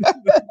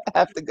 I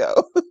have to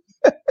go.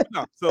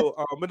 No, so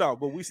but no,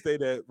 but we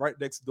stayed at right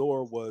next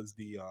door was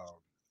the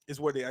is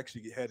where they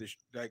actually had his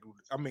like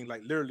I mean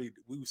like literally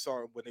we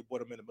saw him when they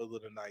brought him in the middle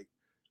of the night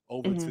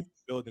over to the Mhm.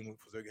 building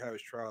so they could have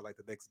his trial like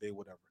the next day,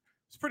 whatever.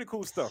 It's pretty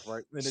cool stuff,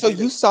 right? And the So day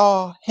you that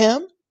saw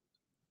him?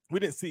 we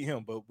didn't see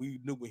him, but we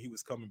knew when he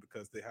was coming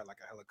because they had like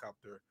a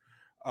helicopter.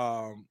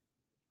 Um,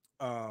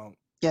 um,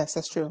 Yes,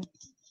 that's true.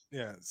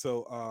 yeah,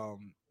 so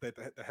that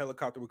the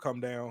helicopter would come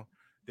down,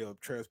 they'll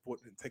transport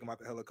and take him out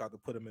the helicopter,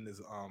 put him in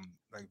his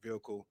like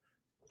vehicle,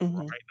 Mhm.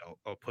 Rhino,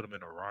 or put him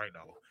in a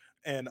Rhino,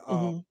 and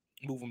Mhm.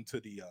 move him to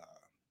the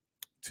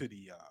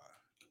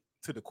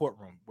to the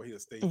courtroom where he'll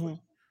stay for Mhm.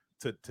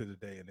 to the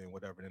day, and then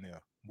whatever, then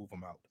they'll move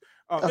him out.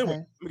 Anyway, Okay.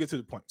 let me get to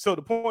the point. So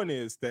the point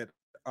is that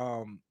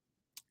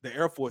the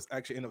Air Force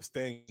actually ended up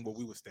staying where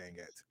we were staying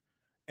at,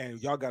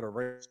 and y'all got a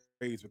raise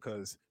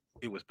because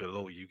it was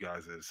below you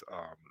guys'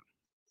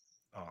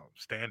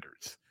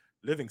 standards,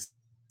 living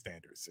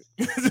standards.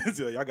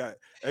 So y'all got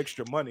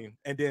extra money,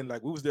 and then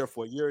like we was there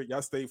for a year.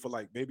 Y'all stayed for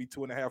like maybe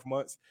 2.5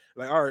 months.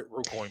 Like, all right,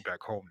 we're going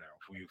back home now.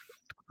 We've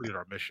completed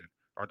our mission.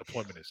 Our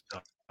deployment is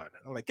done.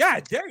 I'm like,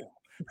 God damn.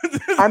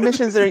 Our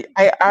missions are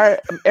our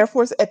Air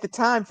Force at the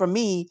time for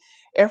me,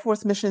 Air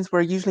Force missions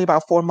were usually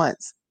about 4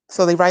 months.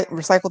 So they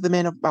recycled them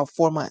in about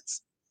 4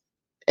 months,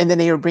 and then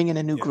they were bringing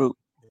a new Yeah, group,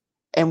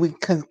 and we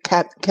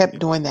kept yeah,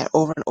 doing that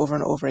over and over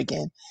and over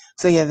again.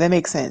 So yeah, that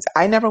makes sense.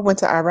 I never went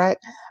to Iraq.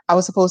 I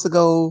was supposed to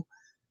go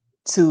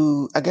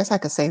to. I guess I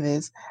could say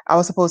this. I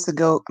was supposed to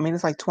go. I mean,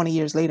 it's like 20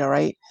 years later,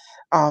 right?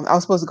 I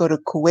was supposed to go to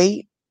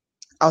Kuwait.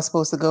 I was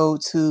supposed to go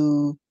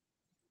to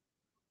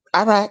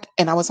Iraq,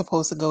 and I was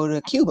supposed to go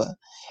to Cuba,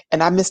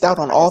 and I missed out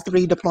on How'd you all escape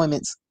three that?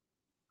 deployments.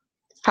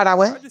 How'd I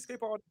what? How'd you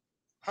escape all?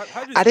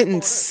 How'd you I escape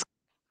didn't. all that?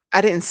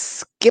 I didn't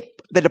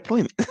skip the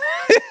deployment.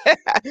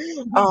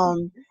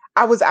 um,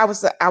 I was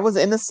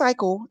in the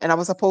cycle, and I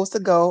was supposed to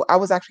go. I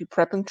was actually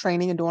prepping,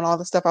 training, and doing all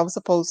the stuff I was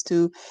supposed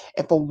to.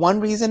 And for one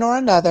reason or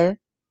another,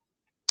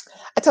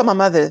 I told my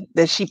mother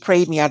that she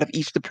prayed me out of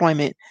each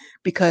deployment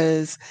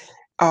because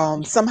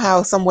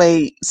somehow, some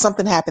way,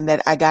 something happened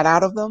that I got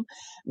out of them.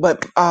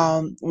 But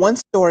one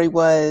story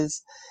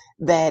was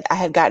that I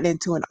had gotten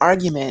into an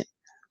argument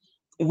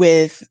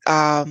with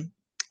an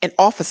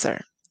officer,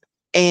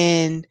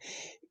 and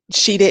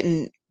she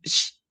didn't.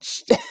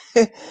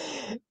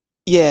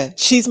 Yeah,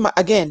 she's my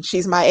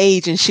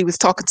age, and she was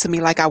talking to me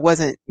like I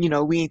wasn't.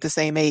 We ain't the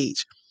same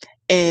age,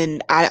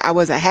 and I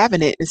wasn't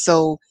having it, and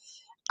so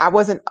I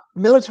wasn't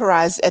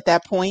militarized at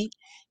that point.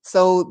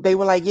 So they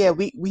were like, "Yeah,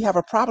 we have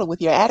a problem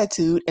with your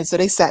attitude," and so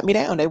they sat me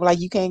down. They were like,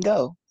 "You can't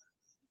go."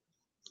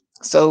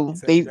 So He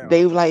sat you they down.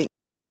 they were like,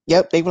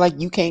 yep, they were like,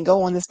 you can't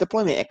go on this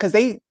deployment because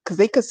they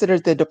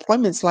considered the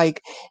deployments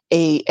like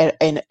a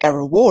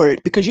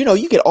reward because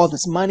you get all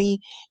this money,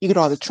 you get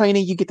all the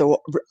training, you get the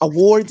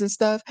awards and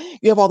stuff,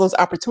 you have all those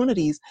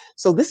opportunities.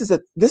 So this is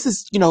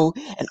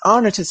an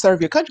honor to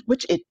serve your country,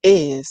 which it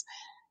is.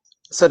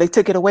 So they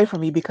took it away from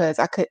me because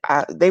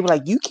they were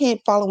like, you can't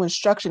follow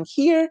instruction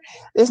here.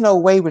 There's no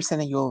way we're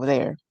sending you over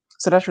there.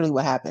 So that's really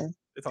what happened.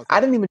 They talk I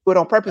about didn't even do it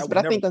on purpose, that but would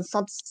I never. think on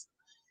some.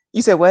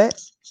 You said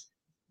what?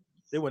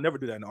 They would never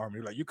do that in the army.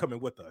 Like you coming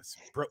with us,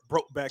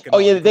 broke back and Oh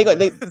all. yeah, You coming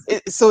with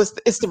us. so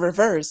it's the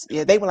reverse.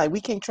 Yeah, they were like,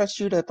 we can't trust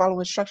you to follow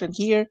instruction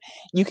here.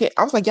 You can't.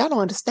 I was like, y'all don't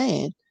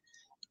understand.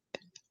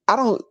 I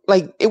don't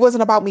like. It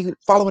wasn't about me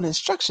following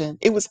instruction.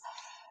 It was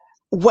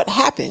what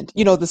happened.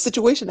 The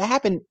situation that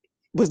happened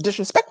was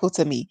disrespectful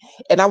to me,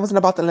 and I wasn't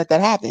about to let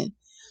that happen.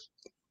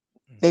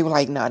 They were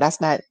like, no,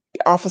 that's not,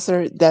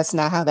 officer. That's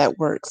not how that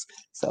works.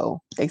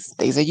 So they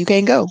said you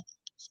can't go.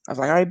 I was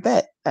like, all right,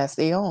 bet. I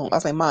stay home. I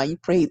was like, Mom, you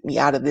prayed me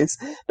out of this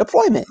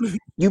deployment.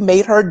 You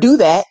made her do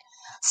that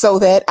so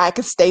that I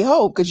could stay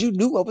home because you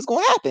knew what was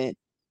going to happen.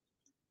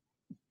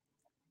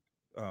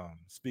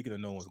 Speaking of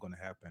knowing what's going to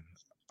happen,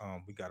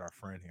 we got our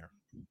friend here,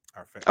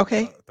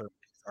 Okay.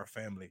 our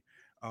family,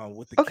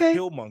 with the Okay.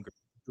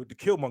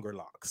 Killmonger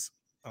locks,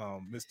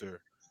 Mr.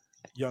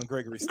 Young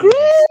Gregory Greg!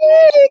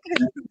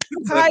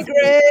 Stevens. Hi,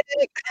 Greg.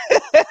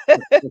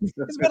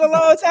 It's been a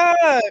long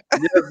time.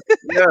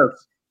 Yes.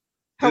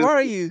 How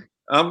are you?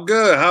 I'm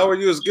good. How are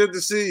you? It's good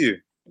to see you.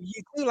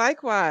 You too,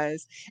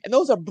 likewise. And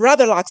those are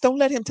brother locks. Don't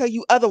let him tell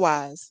you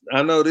otherwise.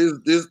 I know this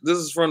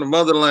is from the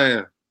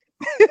motherland.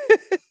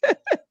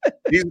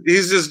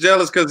 He's just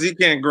jealous because he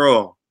can't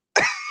grow.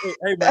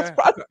 Hey man,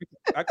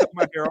 I cut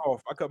my hair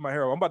off. I'm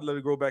about to let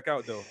it grow back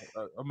out though.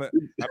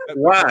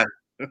 Why?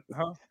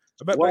 Huh?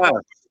 Why?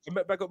 I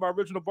met back up my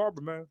original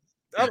barber, man.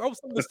 I was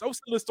telling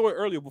this story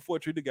earlier before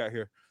Trina got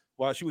here,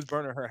 while she was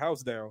burning her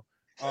house down.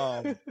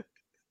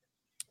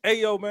 Hey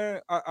yo,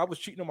 man, I was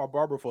cheating on my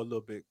barber for a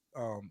little bit,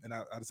 and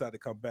I decided to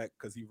come back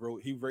because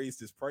he raised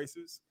his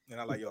prices, and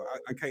I like yo,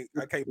 I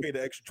can't pay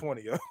the extra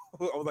 20, yo. I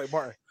was like,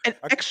 Martin,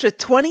 extra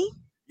 20?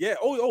 Yeah.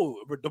 Oh,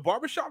 the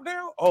barbershop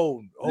now?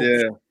 Oh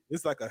yeah.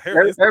 It's like a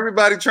hair.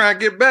 Everybody trying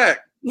to get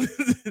back.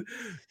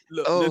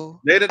 Look,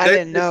 I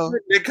didn't know.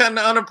 They cutting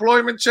the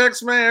unemployment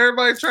checks, man.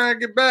 Everybody trying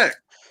to get back.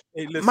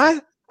 Hey,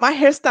 listen. My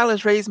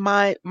hairstylist raised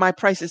my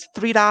prices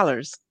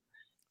 $3.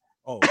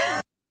 Oh,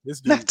 wow. This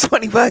dude, not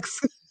 $20.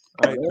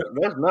 Hey,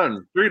 that's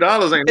nothing.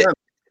 $3 ain't nothing.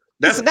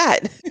 That's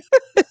not.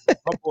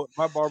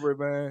 my barber,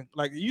 man,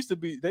 like they used to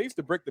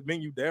break the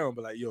menu down,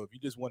 but like, yo, if you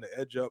just want to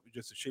edge up,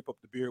 just to shape up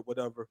the beard,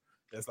 whatever,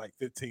 that's like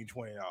 $15-$20,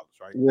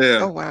 right? Yeah.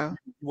 Oh wow.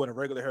 You want a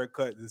regular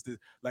haircut?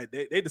 Like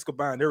they just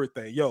combine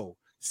everything. Yo,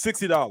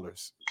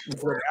 $60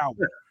 for an hour.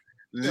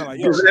 Like,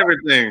 yo,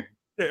 everything.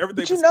 Yeah,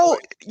 everything.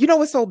 But you know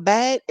what's so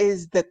bad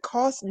is the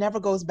cost never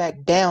goes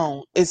back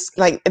down. It's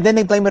like, and then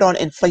they blame it on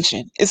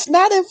inflation. It's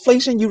not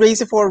inflation. You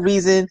raise it for a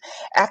reason.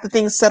 After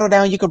things settle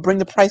down, you can bring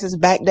the prices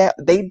back down.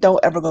 They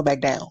don't ever go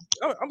back down.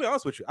 I'll be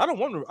honest with you. I don't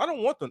want them.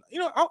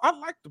 I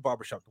like the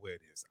barbershop the way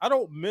it is. I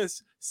don't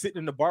miss sitting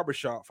in the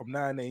barbershop from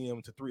 9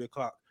 a.m. to 3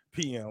 o'clock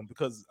p.m.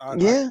 because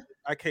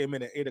I came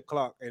in at 8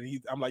 o'clock and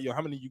I'm like, yo,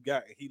 how many you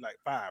got? And he like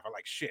 5. I'm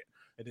like, shit.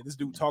 And then this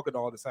dude talking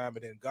all the time,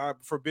 and then God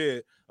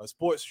forbid a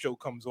sports show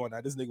comes on.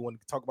 Now this nigga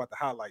want to talk about the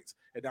highlights,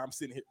 and now I'm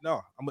sitting here.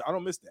 No, I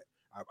don't miss that.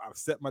 I've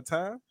set my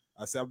time.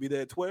 I said I'll be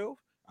there at 12.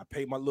 I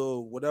pay my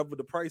little whatever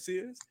the price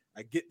is.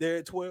 I get there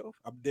at 12.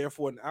 I'm there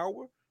for an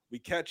hour. We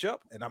catch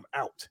up, and I'm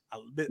out. I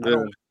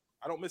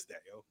don't miss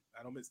that, yo.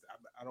 I don't miss that.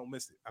 I don't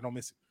miss it. I don't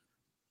miss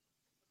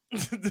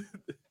it.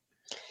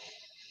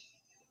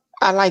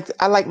 I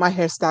like my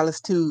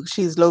hairstylist too.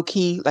 She's low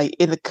key, like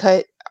in the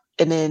cut.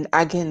 And then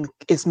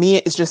it's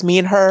just me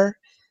and her,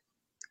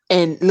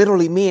 and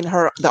literally me and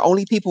her, the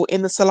only people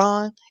in the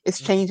salon. It's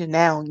changing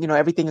now.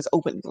 Everything is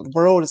open. The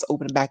world is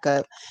opening back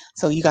up.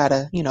 So you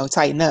gotta,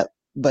 tighten up.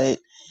 But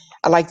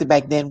I liked it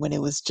back then when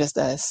it was just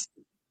us.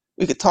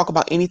 We could talk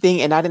about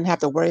anything, and I didn't have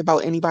to worry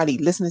about anybody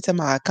listening to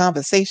my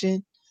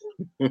conversation.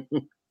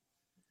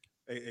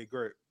 Hey,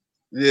 Greg.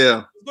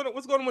 Yeah.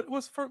 What's going on?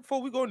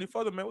 Before we go any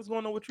further, man? What's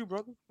going on with you,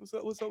 brother? What's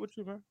up with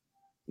you, man?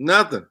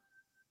 Nothing.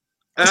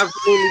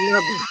 Absolutely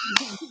nothing.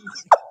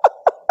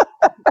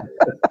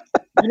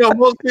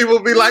 Most people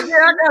be like, yeah,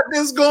 I got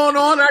this going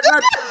on.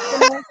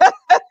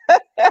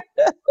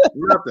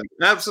 Nothing.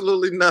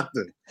 Absolutely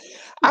nothing.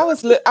 I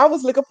was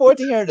looking forward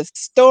to hearing the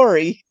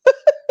story.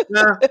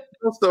 Nah,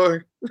 no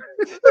story.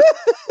 In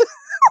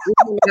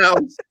the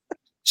house,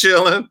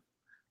 chilling.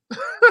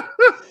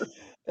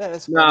 That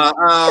is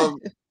funny.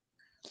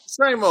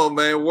 Same old,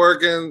 man.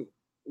 Working,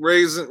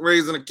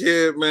 raising a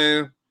kid,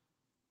 man.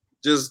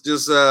 Just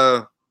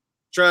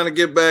trying to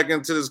get back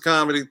into this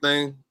comedy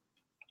thing.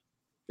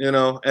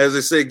 As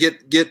they say,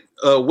 get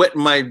wet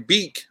my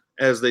beak,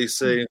 as they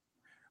say.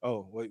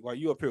 Oh, while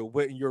you up here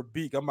wetting your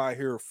beak, I'm out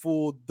here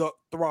full duck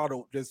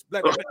throttle, just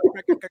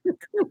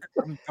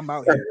I'm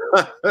out here.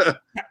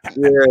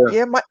 Yeah.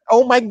 Yeah,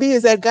 Mike B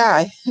is that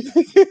guy.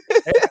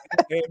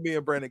 And me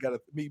and Brandon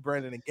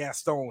Brandon and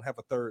Gaston have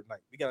a third night.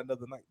 We got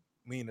another night.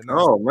 Me and the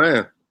Oh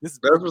man, this is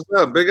that's what's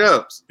up. Big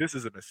ups. This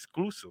is an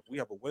exclusive. We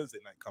have a Wednesday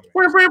night coming.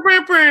 Exclusive.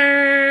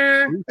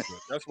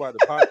 That's why the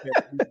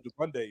podcast moves to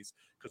Mondays,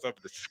 because of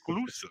the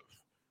exclusive.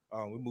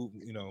 We move,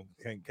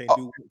 can't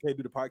do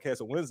the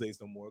podcast on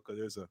Wednesdays no more because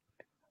there's a.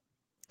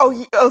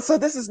 So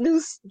this is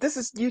news. This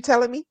is you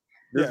telling me?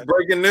 This is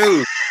breaking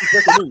news.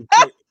 Breaking news.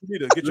 You need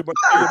to get your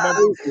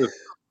Monday.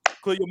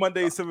 Clear your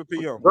Monday 7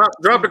 p.m.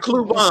 Drop the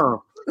clue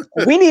bomb.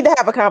 We need to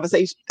have a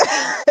conversation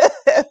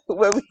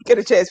when we get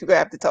a chance. We're gonna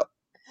have to talk.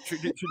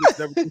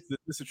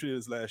 This is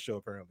Tria's last show,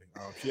 apparently.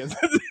 She has.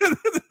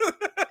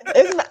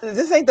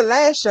 This ain't the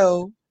last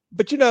show,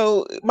 but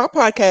my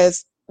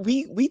podcast.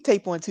 We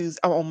tape on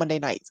Monday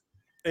nights.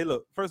 Hey,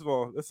 look. First of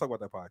all, let's talk about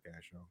that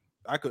podcast show.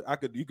 We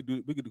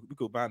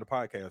could bind the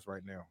podcast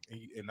right now,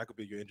 and I could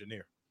be your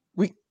engineer.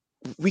 We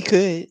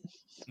could.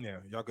 Yeah,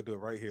 y'all could do it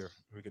right here.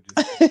 We could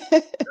just.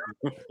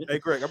 Hey,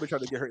 Greg, I've been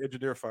trying to get her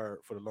engineer fired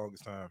for the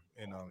longest time,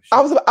 and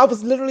I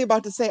was literally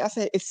about to say. I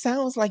said it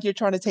sounds like you're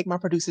trying to take my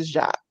producer's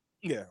job.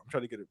 Yeah, I'm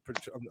trying to get it.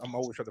 I'm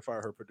always trying to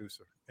fire her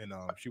producer, and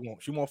she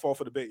won't fall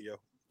for the bait, yo.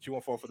 She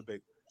won't fall for the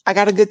bait. I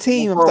got a good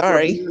team. I'm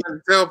sorry.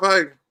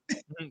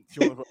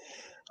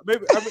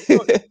 Maybe.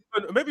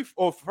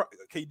 Or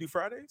can you do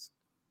Fridays?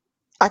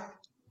 I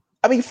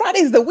mean,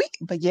 Friday's the week,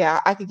 but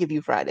yeah, I could give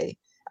you Friday.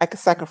 I could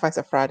sacrifice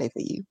a Friday for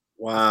you.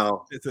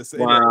 Wow.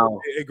 Wow.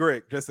 Hey,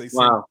 Greg, just say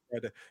wow.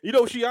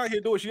 She out here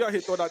doing. She out here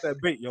throwing out that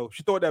bait, yo.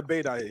 She throwing that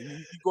bait out here.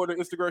 You go to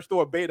Instagram, throw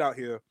a bait out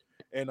here,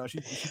 and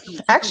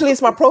actually,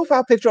 it's my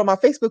profile picture on my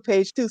Facebook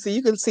page too, so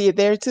you can see it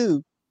there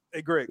too.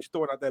 Hey, Greg, she's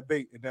throwing out that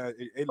bait, and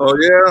oh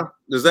yeah,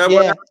 is that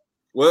what?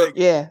 Well,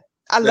 yeah,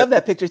 I love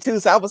that picture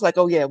too. So I was like,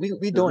 oh yeah, we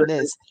doing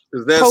this.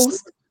 Is that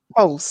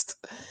post?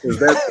 Is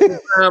that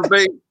summertime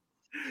bait?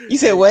 You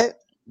said what?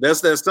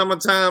 That's that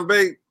summertime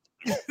bait.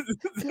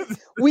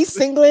 We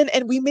singling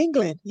and we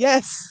mingling.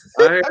 Yes.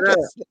 I hear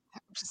that.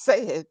 I'm just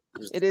saying.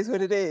 It is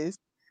what it is.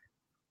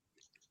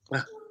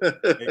 Greg,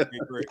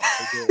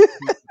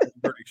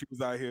 she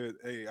was out here.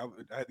 Hey, I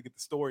had to get the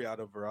story out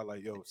of her. I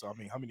like, yo. So I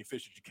mean, how many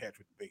fish did you catch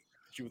with the bait?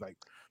 She was like,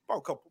 about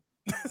a couple.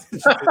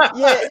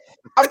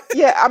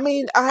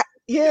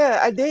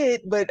 I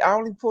did, but I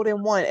only pulled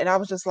in one, and I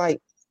was just like,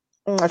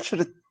 I should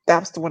have.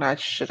 That's the one I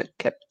should have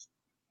kept.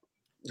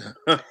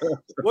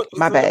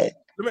 My bad.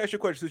 Let me ask you a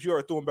question, since you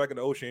are throwing back in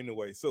the ocean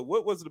anyway. So,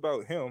 what was it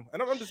about him?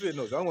 And I'm just being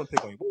nosy. I don't want to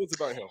pick on you. What was it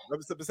about him?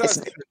 Besides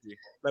energy,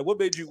 like what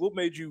made you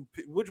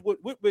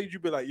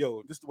be like,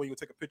 yo, this is the way you would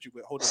take a picture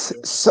with? Hold on.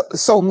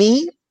 So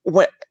me,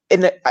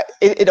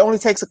 it only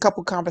takes a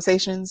couple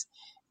conversations,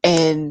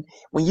 and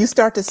when you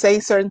start to say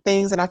certain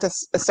things, and I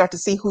just start to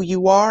see who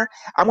you are,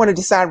 I'm going to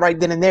decide right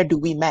then and there, do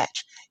we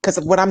match? Because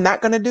what I'm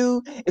not going to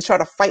do is try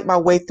to fight my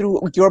way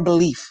through your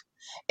belief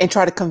and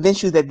try to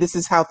convince you that this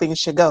is how things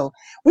should go.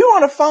 We were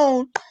on the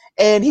phone.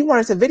 And he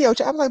wanted to video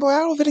chat. I was like, boy, I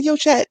don't video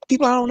chat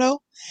people I don't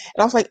know.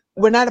 And I was like,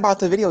 we're not about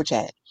to video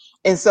chat.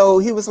 And so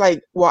he was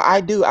like, well,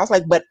 I do. I was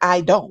like, but I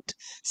don't.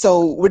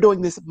 So we're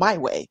doing this my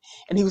way.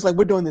 And he was like,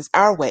 we're doing this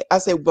our way. I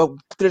said, well,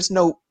 there's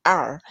no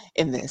our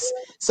in this.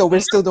 So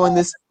we're still doing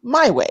this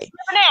my way.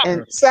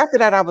 And so after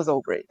that, I was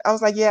over it. I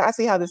was like, yeah, I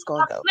see how this is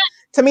going to go.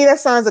 To me, that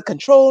signs of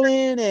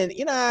controlling. And,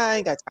 I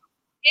ain't got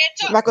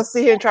time. I'm not going to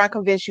sit here and try and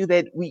convince you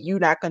that you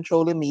not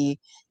controlling me.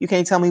 You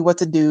can't tell me what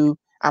to do.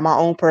 I'm my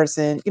own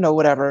person,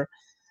 whatever.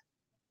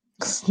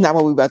 It's not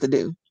what we're about to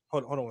do.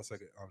 Hold on 1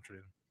 second,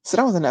 Trina. So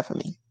that was enough for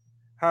me.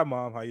 Hi,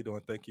 Mom. How you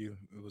doing? Thank you.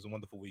 It was a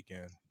wonderful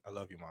weekend. I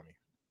love you, Mommy.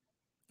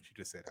 She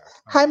just said hi.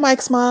 Hi,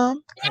 Mike's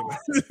mom. Hi,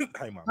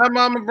 Mom. Hi,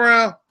 Mama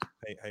Brown.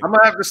 Hey, I'm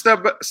going to have to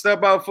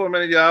step out for a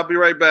minute, y'all. I'll be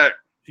right back.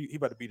 He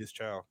about to beat his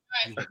child.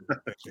 I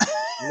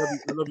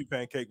love you,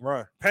 Pancake.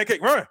 Run.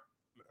 Pancake, run.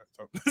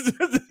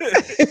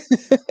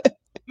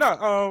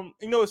 No,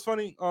 it's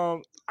funny. I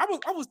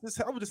was just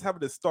having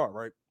this thought,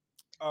 right?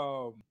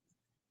 I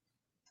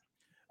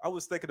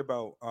was thinking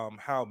about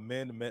how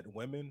men met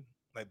women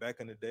like back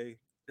in the day.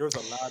 There was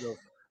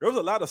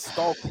a lot of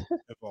stalking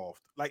involved.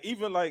 Like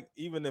even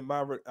in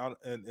my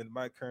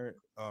current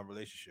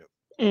relationship,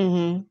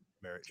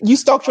 marriage. You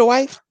stalked your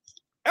wife?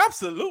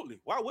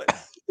 Absolutely. Why wouldn't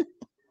I?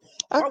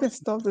 I've been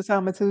stalked a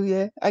time or two.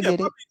 Yeah, I get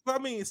it. I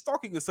mean,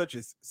 stalking is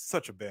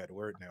such a bad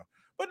word now.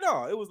 But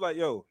no, it was like,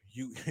 yo,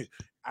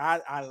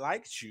 I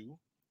liked you,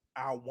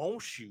 I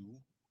want you,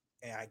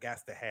 and I got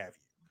to have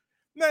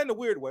you. Not in a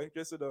weird way,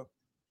 just in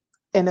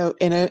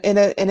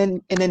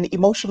an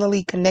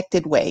emotionally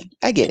connected way.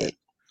 I get it.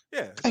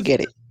 Yeah, I get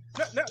it.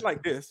 Not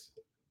like this.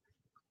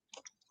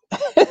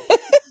 Not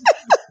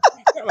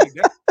like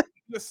that.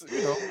 Just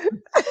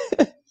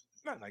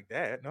not like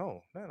that.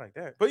 No, not like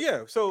that. But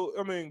yeah, so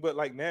I mean, but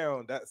like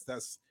now,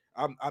 that's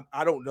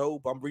I don't know,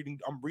 but I'm reading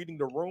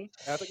the room,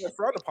 and I think that's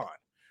frowned upon.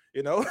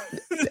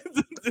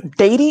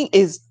 Dating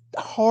is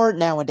hard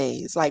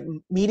nowadays. Like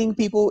meeting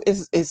people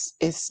is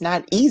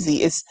not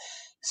easy. It's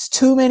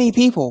too many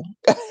people.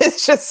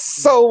 It's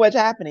just so much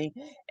happening.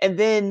 And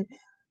then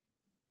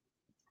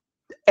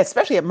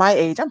especially at my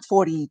age, I'm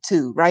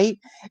 42, right?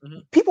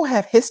 Mhm. People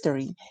have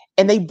history,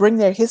 and they bring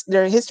their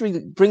history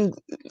bring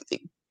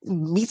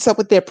meets up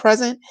with their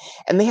present,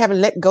 and they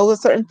haven't let go of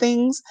certain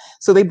things,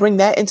 so they bring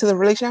that into the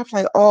relationship.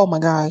 I'm like, oh my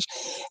gosh,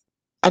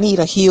 I need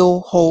a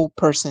heal whole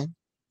person.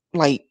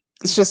 Like,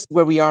 it's just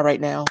where we are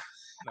right now.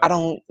 I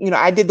Nah, don't,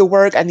 I did the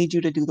work. I need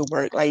you to do the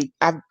work. Like,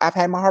 I've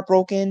had my heart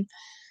broken.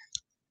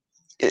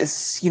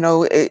 It's,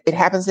 it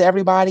happens to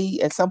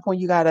everybody. At some point,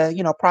 you gotta,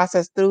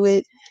 process through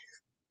it.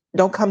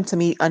 Don't come to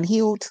me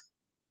unhealed.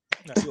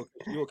 nah,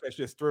 you'll catch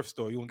this thrift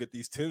store. You won't get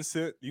these 10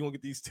 cent. You won't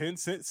get these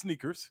 10-cent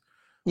sneakers.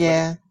 But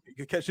Yeah, you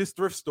can catch this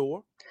thrift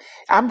store.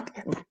 I'm.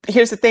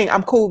 Here's the thing.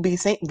 I'm cool being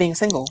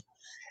single.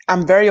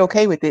 I'm very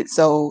okay with it.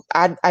 So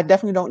I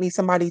definitely don't need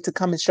somebody to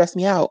come and stress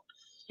me out.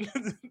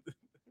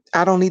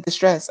 I don't need the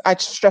stress. I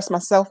stress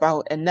myself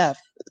out enough.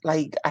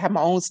 Like, I have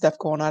my own stuff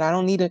going on. I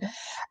don't need it.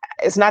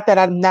 It's not that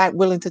I'm not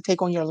willing to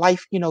take on your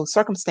life,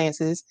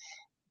 circumstances,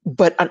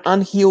 but an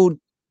unhealed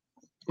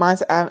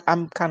mindset.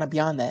 I'm kind of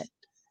beyond that.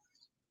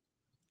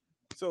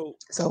 So,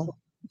 So so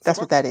that's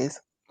my what that is.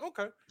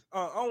 okay.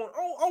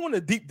 I want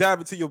to deep dive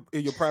into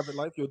your private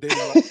life, your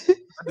dating life.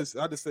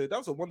 I just said that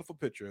was a wonderful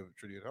picture of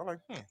Trinity. I'm like,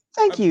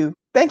 Thank you.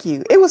 Thank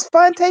you. It was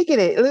fun taking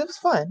it. It was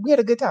fun. We had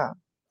a good time.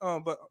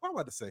 but what am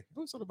I about to say?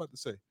 What was I about to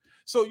say?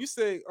 So you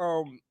say,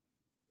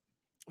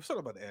 what's I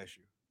about to ask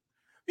you?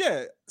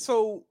 Yeah.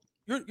 So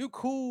you're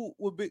cool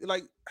with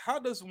like how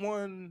does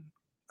one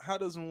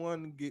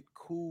get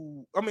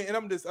cool? I mean, and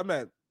I'm just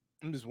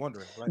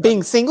wondering. Like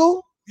Being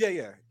single.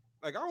 yeah.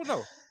 Like I don't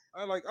know.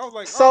 I was like I don't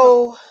know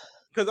So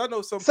because I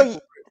know some so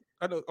people.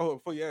 I know. Oh,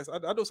 for yes,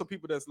 I know some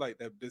people that's like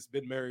that's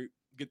been married,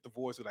 get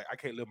divorced, and like I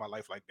can't live my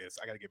life like this.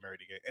 I gotta get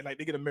married again, and like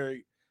they get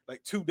married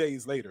like 2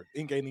 days later,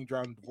 in gaining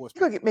drowning divorce you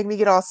gonna papers. make me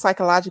get all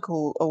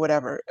psychological or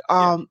whatever.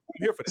 Yeah, I'm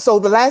here for that. So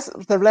the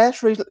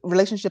last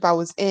relationship I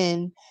was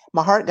in,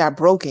 my heart got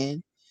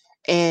broken.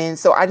 And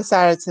so I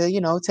decided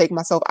to, take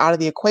myself out of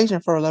the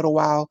equation for a little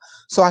while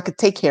so I could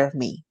take care of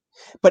me.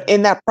 But Mhm.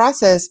 in that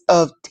process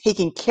of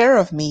taking care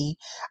of me,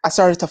 I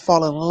started to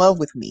fall in love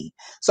with me.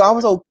 So I Okay,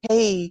 was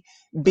okay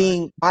all right.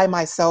 being by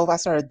myself. I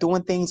started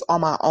doing things on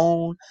my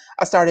own.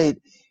 I started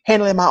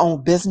handling my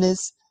own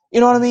business. You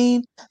know what I Mhm.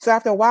 mean? So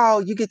after a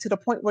while, you get to the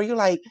point where you're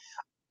like,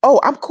 oh,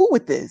 I'm cool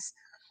with this.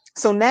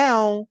 So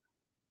now,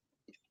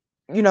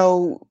 you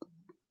know,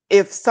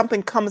 if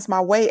something comes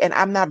my way and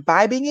I'm not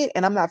vibing it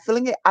and I'm not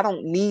feeling it, I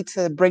don't need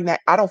to bring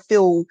that. I don't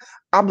feel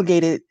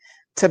obligated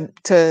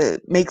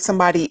to make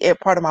somebody a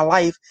part of my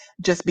life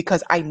just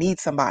because I need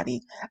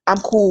somebody. I'm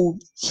cool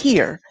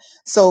here.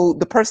 So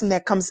the person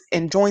that comes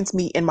and joins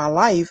me in my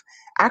life,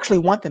 I actually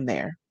want them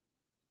there.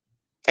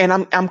 And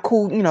I'm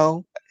cool,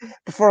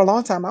 but for a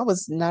long time I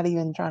was not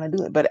even trying to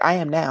do it, but I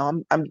am now.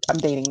 I'm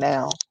dating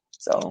now.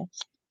 So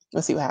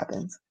let's see what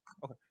happens.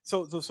 Okay.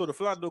 So the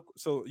Fly Local,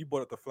 so you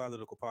brought up the Fly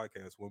Local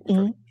podcast when we're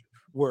trying to Mhm.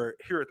 we're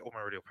here at the Open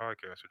Radio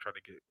podcast. We're trying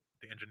to get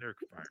the engineer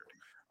fired.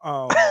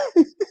 Um,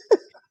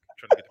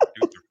 trying to get the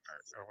producer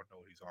fired. I don't know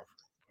what he's offering,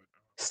 but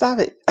Stop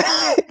it.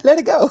 Let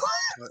it go.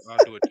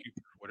 I'll do it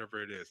cheaper.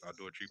 Whatever it is, I'll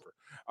do it cheaper.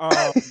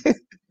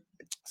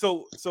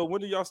 So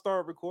when do y'all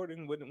start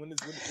recording? When do we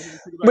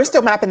pick it We're back up?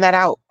 still mapping that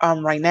out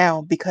right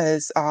now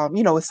because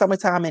it's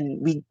summertime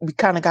and we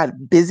kind of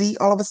got busy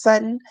all of a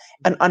sudden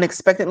and Mhm.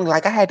 unexpectedly.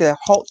 Like, I had to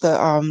halt the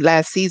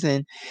last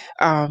season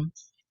um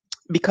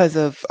because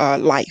of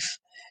life.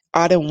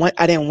 I didn't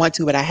want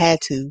to, but I had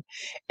to.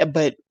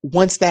 But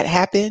once that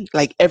happened,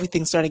 like,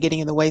 everything started getting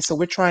in the way. So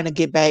we're trying to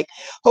get back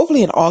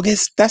hopefully in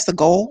August. That's the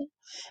goal.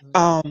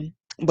 Mhm.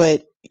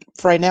 But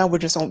for right now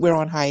we're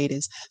on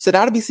hiatus. So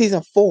that'll be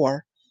season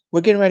 4.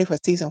 We're getting ready for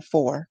season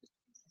 4.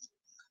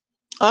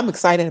 I'm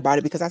excited about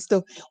it because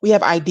we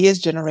have ideas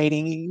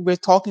generating. We're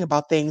talking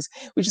about things.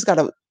 We just got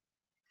to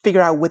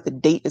figure out what the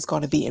date is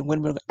going to be and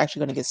when we're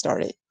actually going to get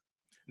started.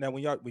 Now,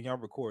 when y'all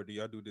record, do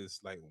y'all do this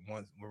like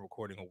once we're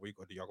recording a week,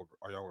 or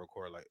y'all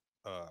record like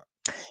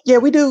Yeah,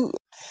 like we do.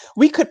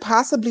 We could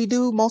possibly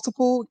do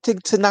multiple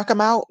to knock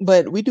them out,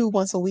 but we do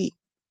once a week.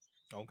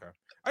 okay?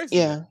 I used to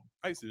do that. Yeah.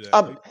 I used to do that. I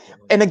Um, used to do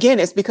that and again,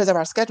 it's because of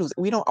our schedules.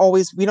 We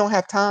don't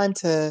have time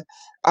to,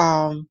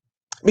 um,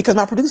 because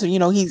my producer,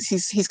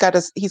 he's got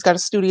a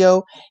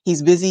studio.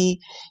 He's busy.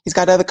 He's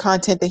got other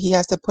content that he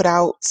has to put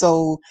out.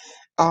 So,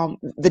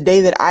 the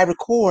day that I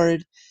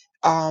record,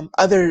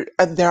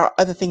 there are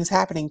other things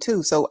happening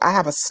too. So I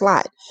have a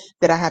slot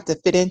that I have to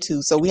fit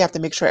into. So we have to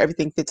make sure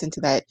everything fits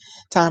into that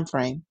time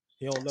frame.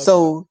 he don't love you like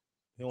So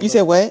he don't you love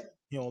said what?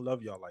 he don't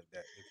love y'all like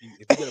that.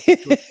 If he got to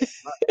put you in that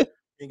spot,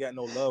 he ain't got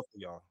no love for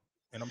y'all.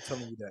 And I'm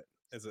telling you that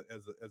as a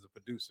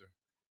producer,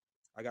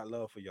 I got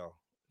love for y'all.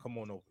 Come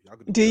on over. Y'all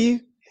can do Do whatever. you,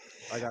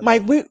 I got love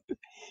Mike? for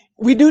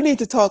We do need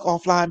to talk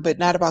offline, but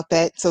not about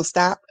that. So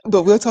stop.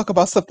 But we'll talk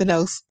about something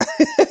else.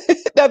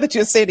 Now that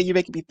you're saying it, you're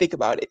making me think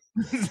about it.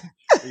 you.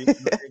 He ain't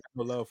got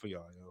no love for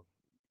y'all, yo.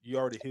 You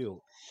already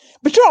healed.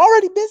 But you're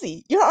already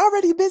busy. You're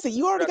already busy.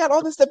 You We're already not got all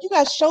talking this stuff. You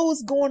got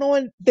shows going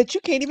on that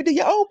you can't even do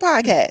your own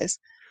podcast.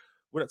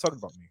 we're not talking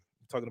about me.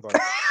 We're talking about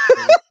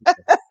the love for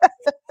y'all.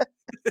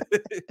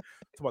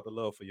 Talking about the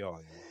love for y'all,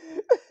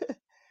 yo.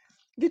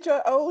 Get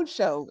your own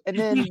show, and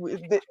then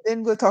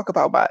then we'll talk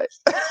about mine.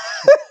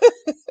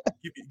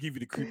 give you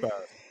the creep eyes.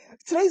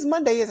 Today's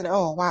Monday, isn't it?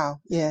 Oh wow,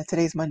 yeah,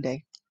 today's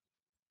Monday.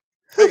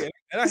 Hey,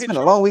 and I It's hit been a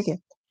y'all. long weekend.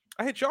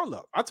 I hit y'all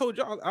up. I told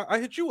y'all. I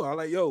hit you out.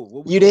 Like, yo,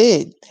 what we You doing?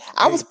 did.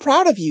 I Hey, was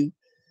proud of you.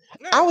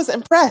 I yeah, was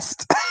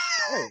impressed.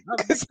 hey, not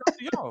a big shout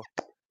to y'all.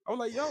 I was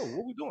like, yo,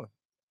 what we doing?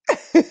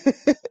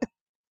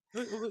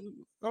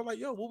 I was like,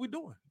 yo, what we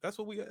doing? That's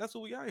what we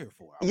out here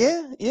for. I'm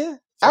like, Yeah. so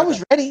I I got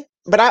was ready,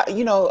 but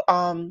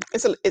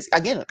it's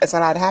again, it's a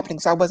lot happening,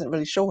 so I wasn't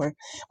really sure.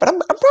 But I'm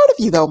proud of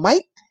you though,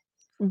 Mike.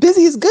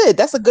 Busy is good.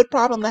 That's a good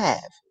problem to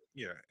have.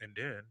 yeah, and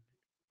then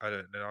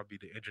I'll be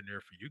the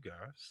engineer for you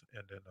guys,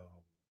 and then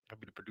I'll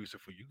be the producer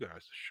for you guys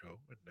the show,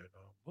 and then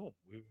boom,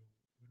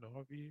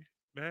 I'll be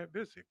mad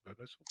busy, but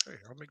that's okay.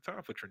 I'll make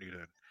time for Trinita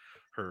and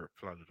her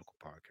political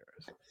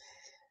podcast.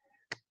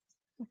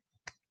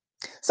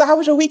 So how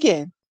was your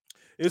weekend?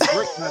 It's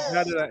great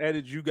now that I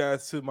added you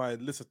guys to my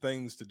list of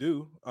things to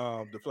do.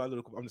 The fly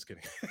little. I'm just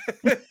kidding.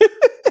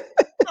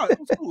 No, it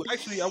was cool.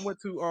 Actually, I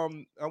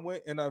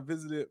went and I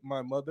visited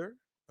my mother.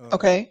 Um,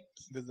 Okay.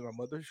 visited my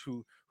mother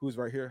who's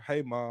right here.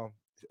 Hey, mom.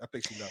 I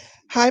think she knows.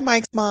 Hi,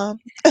 Mike's mom.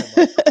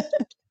 Hey,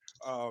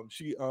 mom.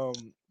 She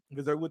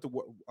because I went to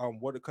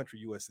Water Country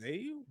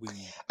USA.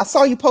 I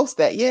saw you post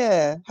that.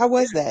 Yeah. How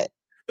was that?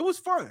 It was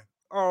fun. It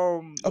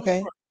was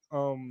Okay.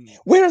 fun.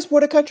 Where is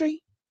Water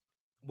Country?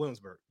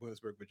 Williamsburg,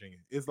 Virginia.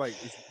 It's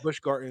Busch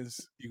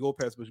Gardens. You go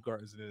past Busch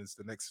Gardens, and then it's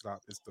the next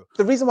stop. It's the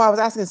The reason why I was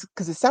asking is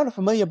because it sounded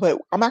familiar, but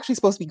I'm actually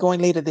supposed to be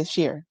going later this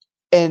year,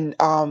 and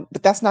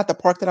but that's not the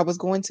park that I was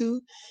going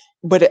to.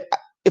 But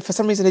if for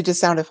some reason it just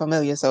sounded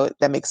familiar, so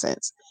that makes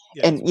sense.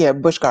 yeah, And yeah,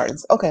 Busch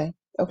Gardens. Okay.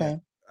 yeah. Okay.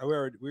 We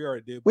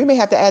already did. We may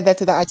have to add that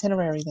to the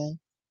itinerary then.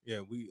 Yeah,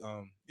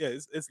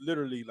 it's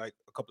literally like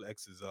a couple of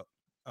X's up.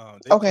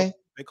 Okay.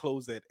 They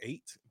close at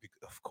 8.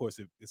 Of course,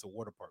 it's a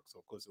water park, so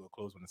of course it will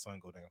close when the sun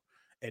go down.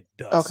 At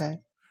dusk, Okay.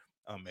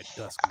 at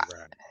dusk we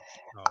ride.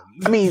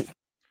 I mean,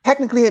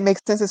 technically it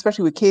makes sense,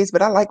 especially with kids,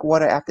 but I like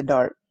Water After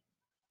Dark.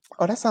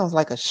 Oh, that sounds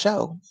like a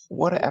show.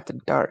 Water After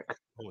Dark.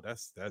 Oh,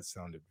 that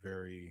sounded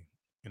very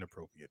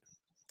inappropriate.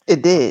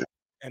 It did.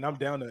 And I'm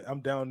down to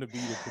be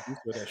the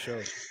producer of that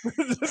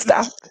show.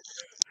 Stop.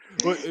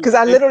 But Because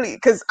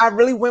I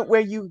really went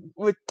where you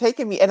were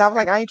taking me, and I'm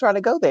like, I ain't trying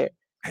to go there.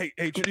 hey,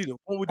 Trinita,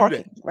 when we do that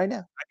Parking right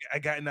now. I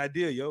got an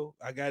idea, yo.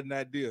 I got an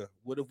idea.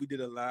 What if we did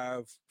a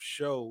live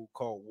show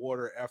called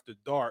Water After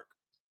Dark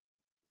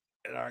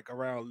at like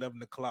around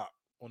 11 o'clock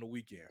on the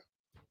weekend?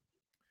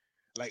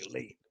 Like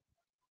late.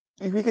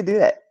 If we could do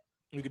that.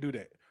 We could do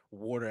that.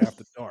 Water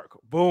After Dark.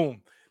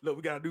 Boom. Look,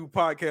 we got a new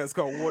podcast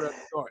called Water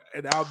After Dark,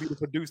 and I'll be the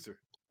producer.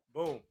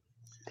 Boom.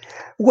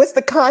 What's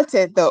the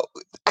content though?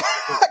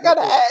 I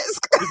gotta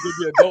ask. It's gonna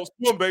be Adult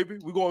Swim, baby.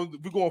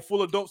 We're going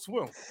full Adult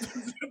Swim.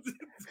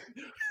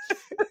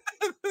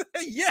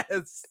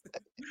 Yes.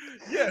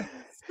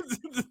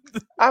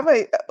 I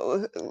might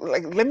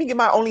let me get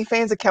my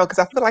OnlyFans account because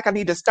I feel like I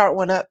need to start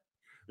one up.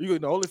 You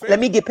get the OnlyFans? Let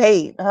me get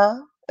paid,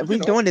 huh? If we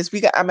doing this,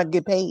 I'm gonna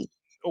get paid.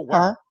 Oh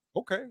wow. Huh?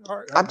 Okay. All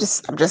right. I'm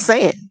just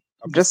saying.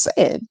 I'm just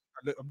saying.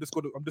 I'm just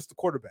the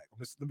quarterback.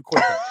 Let me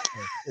quarterback.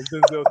 As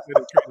Denzel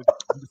said,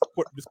 let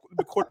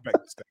me quarterback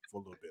this thing for a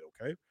little bit,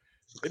 okay?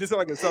 It just sound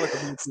like a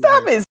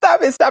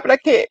Stop it. I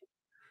can't.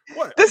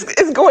 What?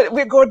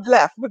 We're going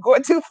left. We're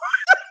going too far.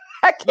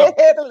 I can't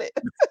handle it.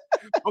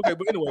 Okay,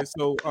 but anyway,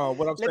 so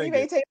what I'm saying. Let me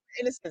maintain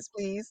my innocence,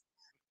 please.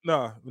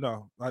 No,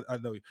 I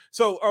know you.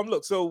 So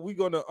look, so we're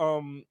gonna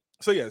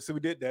so we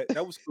did that.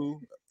 That was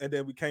cool. And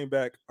then we came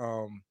back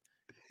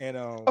and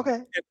okay.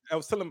 And I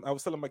was telling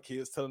my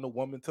kids, telling the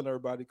woman, telling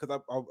everybody, because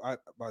I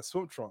my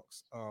swim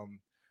trunks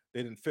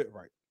they didn't fit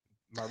right.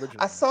 My original.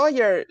 I saw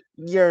your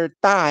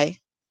thigh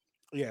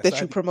that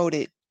so you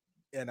promoted,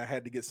 and I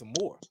had to get some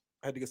more.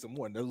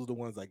 And those are the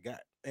ones I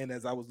got. And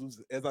as I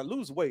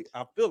lose weight,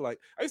 I feel like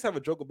I used to have a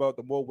joke about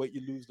the more weight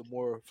you lose, the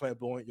more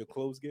flamboyant your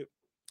clothes get.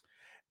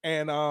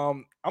 And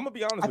I'm gonna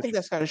be honest. I think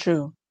that's kind of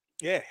true.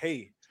 Yeah.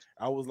 Hey,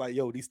 I was like,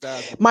 yo, these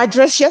styles. My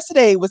dress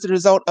yesterday was the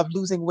result of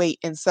losing weight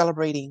and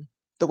celebrating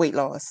the weight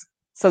loss.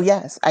 So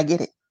yes, I get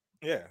it.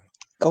 Yeah.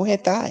 Go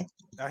ahead, thigh.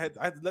 I had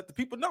to let the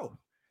people know.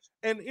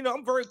 And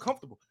I'm very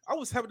comfortable. I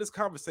was having this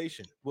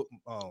conversation with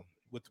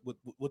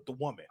the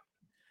woman,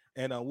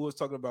 and we was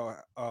talking about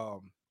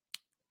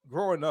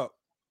growing up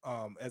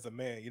as a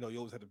man. You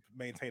always had to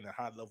maintain a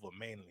high level of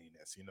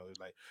manliness.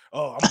 Like,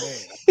 oh, I'm a man.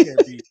 I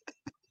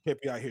can't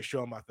be out here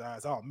showing my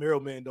thighs. Oh,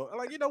 Meryl men don't. I'm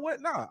like, you know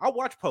what? Nah, I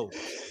watch Pose.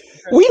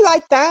 Okay? We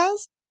like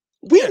thighs.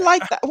 We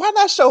like that. Why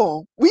not show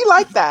them? We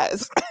like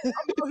thighs. I'm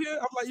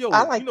like, yo,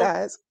 I like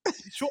thighs.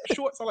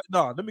 Shorts. I'm like,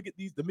 nah, let me get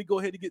these. Let me go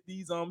ahead and get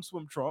these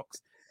swim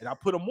trunks, and I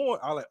put them on.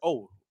 I like,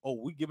 oh,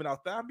 we giving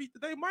out thigh meat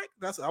today, Mike?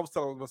 I was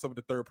telling myself in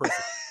the third person.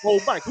 Oh,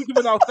 Mike, we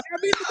giving out thigh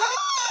meat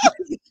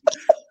today?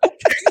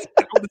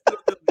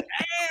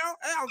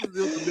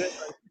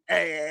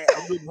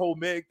 I'm doing the whole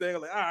Meg thing.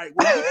 I'm like, all right,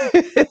 well,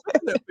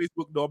 let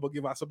Facebook know I'm gonna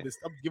give out some of this.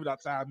 I'm giving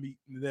out thigh meat,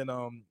 and then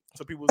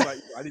some people was like,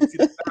 I didn't see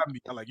the thigh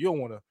meat. I'm like, you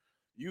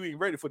ain't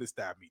ready for this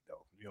thigh meat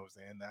though. You know what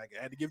I'm saying?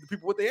 I had to give the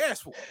people what they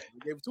asked for. We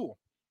gave it to them.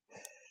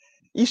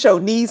 You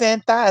showed knees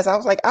and thighs. I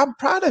was like, I'm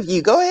proud of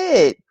you. Go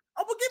ahead.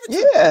 I'm gonna give it to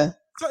you. Yeah.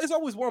 So it's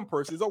always one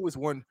person. It's always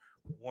one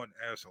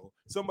asshole.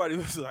 Somebody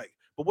was like,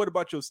 "But what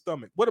about your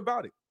stomach? What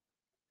about it?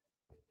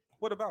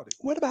 What about it?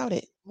 What about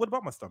it? What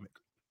about my stomach?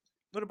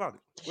 What about it?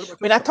 What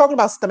about We're your not stomach? talking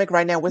about stomach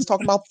right now. We're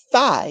talking about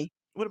thigh.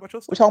 What about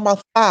your We're stomach?" talking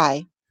about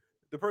thigh.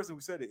 The person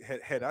who said it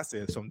had I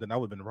said something, I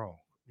would have been wrong.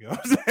 You know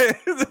what I'm saying?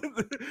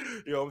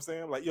 You know what I'm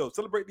saying? Like, yo,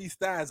 celebrate these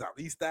thighs out.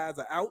 These thighs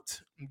are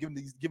out. I'm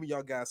giving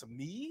y'all guys some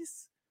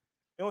knees.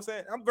 You know what I'm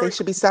saying? I'm They very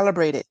should be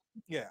celebrated.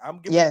 yeah. I'm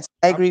giving. Yes,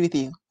 I agree with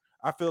you.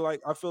 I feel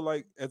like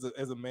as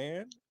a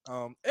man,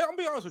 and I'll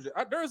be honest with you.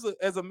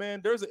 As a man,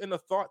 there's an inner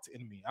thought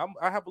in me.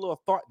 I have a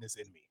little thoughtness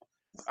in me.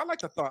 I like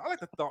the thought. I like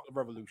the thought of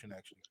revolution.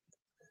 Actually,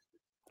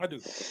 I do.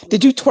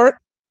 Did you twerk?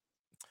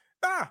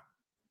 Ah,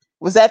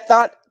 Was that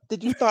thought?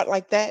 Did you thought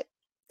like that?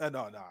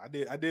 no. I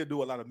did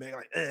do a lot of man.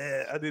 Like,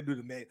 I did do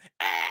the man.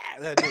 I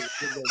did the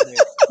man.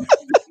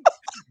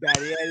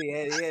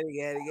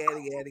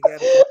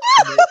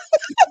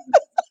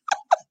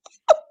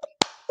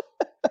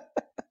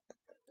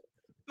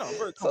 No, I'm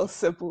very So comfortable.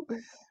 simple.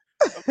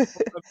 I'm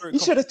very You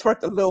should comfortable. have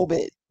twerked a little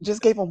bit.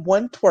 Just gave him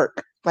one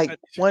twerk, like I-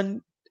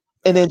 one,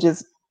 and then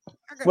just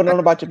went on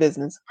about your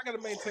business. I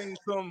gotta maintain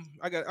some.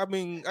 I got a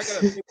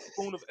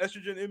tablespoon of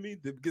estrogen in me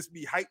that gets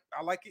me hyped.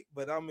 I like it,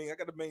 but I mean, I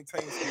gotta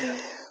maintain some.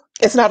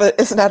 It's not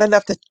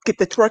enough to get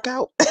the twerk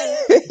out.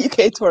 You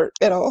can't twerk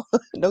at all.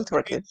 No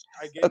twerking.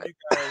 I gave Okay. you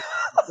guys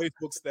the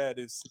Facebook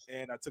status,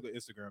 and I took an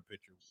Instagram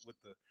picture with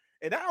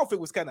and that outfit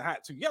was kind of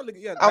hot too. Yeah, look,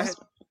 yeah, I had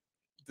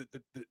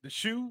the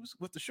shoes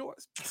with the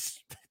shorts.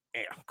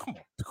 Damn, come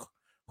on.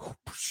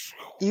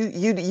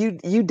 You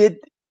did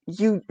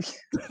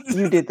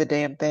the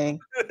damn thing.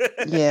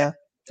 Yeah,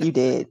 you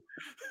did.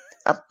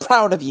 I'm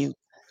proud of you.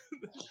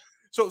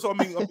 So I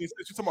mean, since you're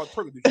talking about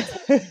twerking, did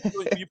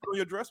you put on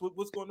your dress?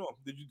 What's going on?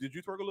 Did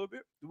you twerk a little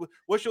bit?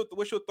 What's your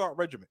thought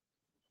regimen?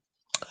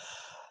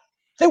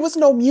 There was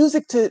nothing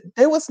to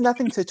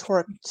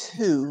twerk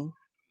to.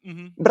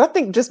 Mm-hmm. But I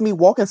think just me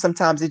walking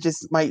sometimes it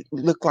just might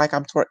look like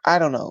I'm twerk. I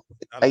don't know,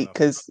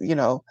 because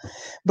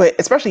but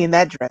especially in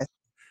that dress.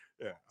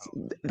 Yeah,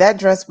 that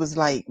dress was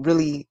like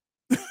really.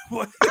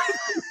 What?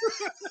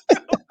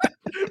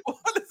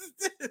 What is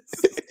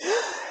this?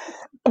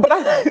 But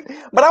I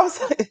was.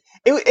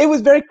 It was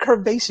very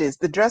curvaceous.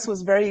 The dress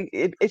was very.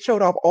 It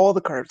showed off all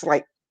the curves.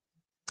 Like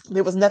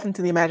there was nothing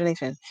to the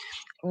imagination.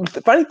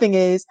 The funny thing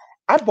is,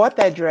 I bought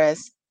that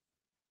dress,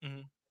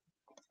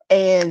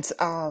 and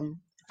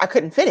I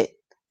couldn't fit it.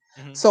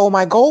 So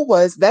my goal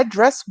was that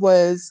dress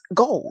was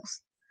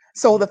goals.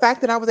 So the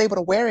fact that I was able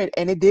to wear it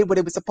and it did what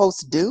it was supposed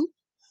to do,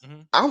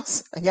 I'm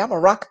gonna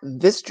rock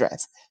this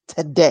dress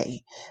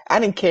today. I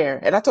didn't care,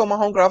 and I told my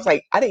homegirl, I was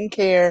like, I didn't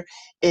care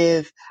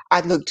if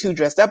I looked too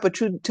dressed up or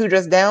too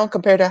dressed down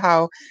compared to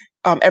how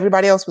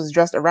everybody else was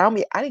dressed around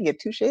me. I didn't give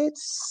two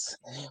shits.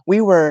 We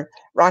were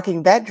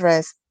rocking that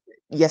dress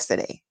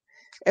yesterday.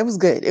 It was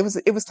good.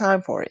 It was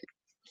time for it.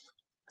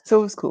 So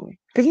it was cool.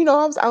 Because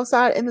I was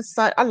outside in the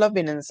sun. I love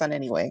being in the sun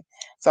anyway.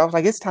 So I was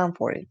like, it's time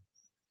for it.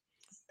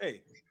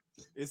 Hey,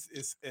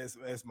 it's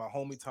as my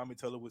homie Tommy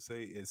Taylor would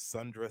say, it's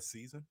sundress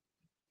season.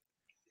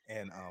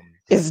 And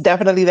it's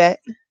definitely that.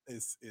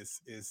 It's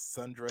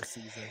sundress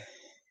season.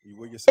 You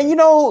wear your and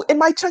in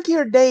my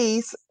chunkier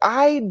days,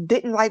 I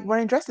didn't like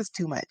wearing dresses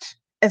too much.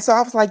 And so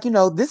I was like,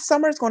 this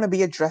summer is going to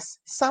be a dress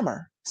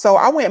summer. So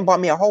I went and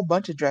bought me a whole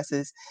bunch of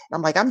dresses. And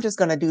I'm like, I'm just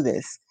going to do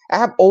this. I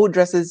have old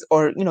dresses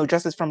or,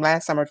 dresses from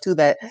last summer too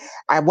that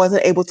I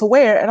wasn't able to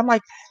wear. And I'm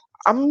like,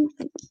 I'm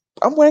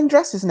wearing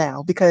dresses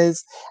now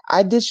because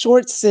I did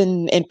shorts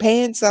and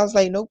pants. I was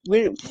like, nope,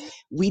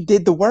 we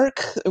did the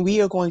work. We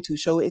are going to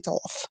show it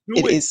off.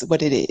 It is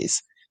what it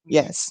is.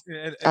 Yes,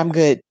 I'm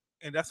good.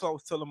 And that's what I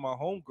was telling my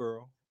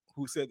homegirl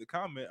who said the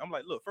comment. I'm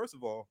like, look, first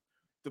of all,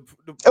 it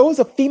was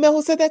a female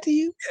who said that to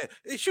you?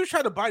 Yeah, she was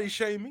trying to body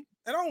shame me,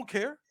 and I don't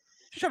care.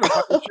 She tried to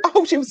body shame I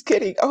hope she was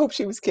kidding. No,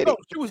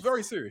 she was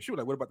very serious. She was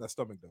like, "What about that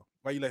stomach, though?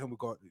 Why you let him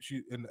go out?"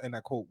 She in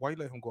that quote, "Why you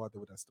let him go out there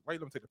with that? Why you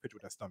let him take a picture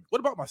with that stomach? What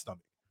about my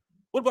stomach?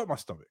 What about my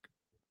stomach?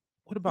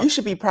 What about?" You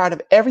should be proud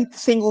of every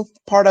single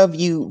part of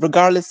you,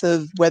 regardless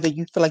of whether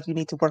you feel like you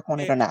need to work on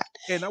it or not.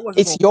 And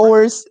it's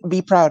yours.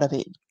 Be proud of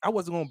it. I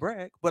wasn't gonna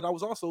brag, but I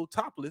was also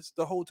topless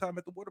the whole time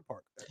at the water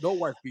park. No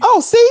wife beater. Oh,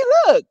 see,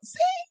 look, see.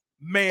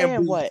 Man and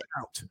boobs what?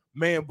 out.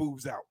 Man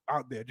boobs out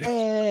there.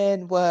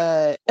 And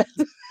what? That's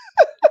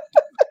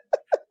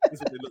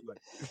what they look like.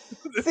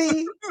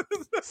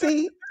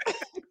 See.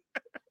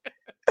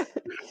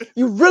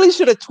 You really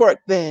should have twerked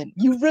then.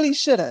 You really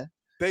should have.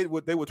 They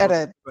would at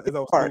a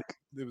park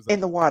in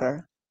the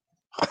water.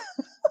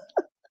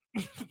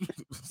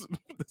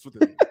 That's what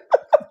they do.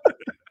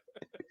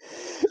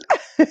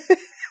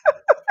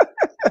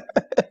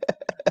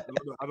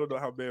 I don't know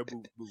how man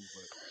boobs move,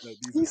 but like,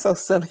 he's so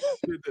silly.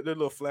 They're a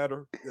little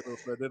flatter.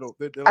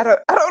 I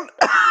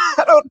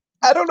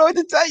don't know what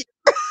to tell you.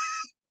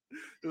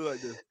 They're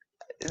like this.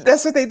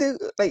 That's what they do.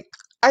 Like,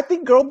 I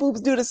think girl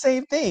boobs do the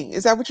same thing.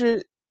 Is that what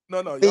you're?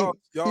 No, y'all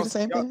do the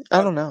same thing.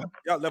 I don't know.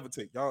 Y'all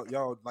levitate. Y'all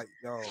got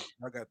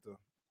the.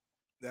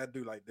 That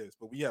do like this,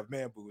 but we have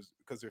man boobs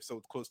because they're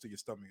so close to your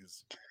stomach.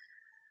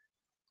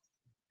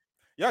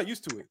 Y'all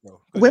used to it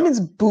though, because y'all, Women's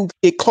boobs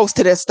get close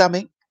to their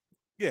stomach.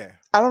 yeah.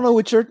 I don't know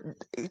what I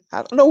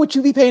don't know what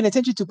you be paying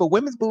attention to, but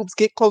women's boobs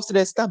get close to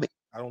their stomach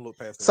I don't look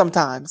past that areola.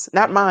 sometimes.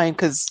 Not mine,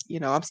 because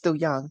I'm still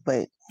young.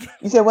 But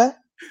you said what?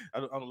 I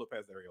don't look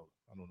past the areola.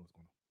 I don't know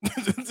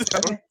what's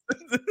going on. Okay.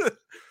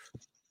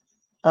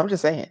 I'm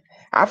just saying.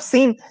 I've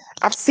seen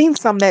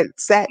some that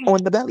sat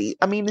on the belly.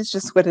 I mean, it's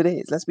just what it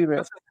is. Let's be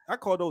real. I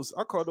call those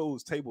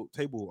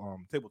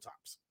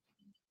tabletops.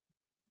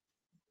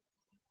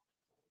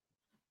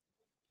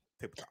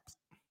 Tabletops.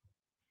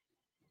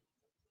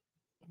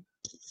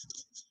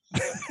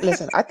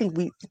 Listen, I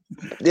think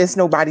there's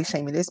no body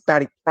shaming. There's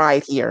body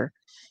pride here.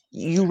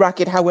 You rock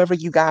it however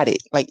you got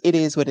it. Like, it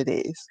is what it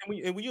is.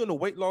 And when you're in a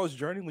weight loss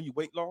journey,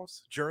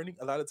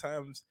 a lot of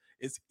times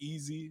it's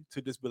easy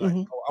to just be like,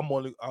 Mhm. oh, I'm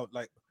only out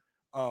like,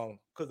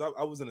 because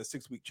I was in a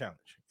 6-week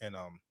challenge, and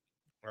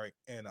right,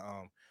 and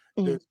Mhm.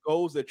 there's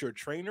goals that your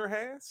trainer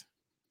has,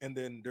 and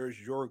then there's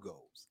your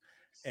goals,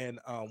 and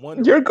one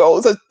of the Your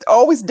goals are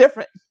always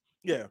different.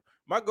 yeah,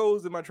 my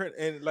goals and my trainer,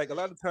 and like a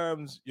lot of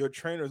times your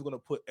trainer is going to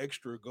put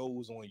extra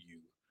goals on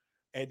you,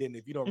 and then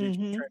if you don't reach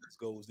your Mhm. trainer's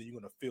goals, then you're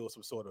going to feel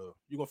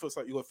you're going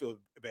to feel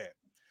bad.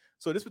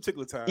 So this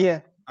particular time,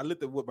 Yeah. I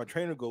looked at what my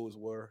trainer goals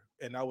were,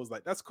 and I was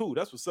like, "That's cool.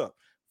 That's what's up.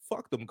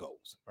 Fuck them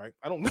goals, right?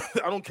 I don't,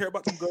 I don't care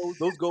about them goals.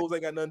 Those goals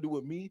ain't got nothing to do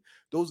with me.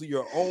 Those are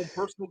your own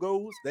personal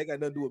goals. They ain't got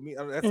nothing to do with me.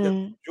 That's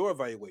Mhm. your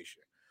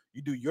evaluation.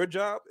 You do your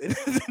job, and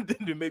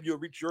then maybe you'll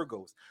reach your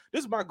goals.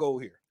 This is my goal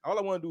here. All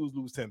I want to do is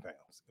lose 10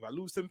 pounds. If I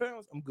lose 10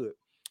 pounds, I'm good.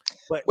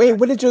 But Wait,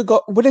 what did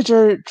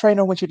your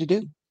trainer want you to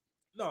do?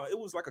 no, it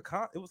was like a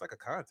contest. It was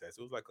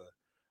like a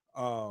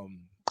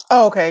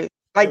Oh, okay.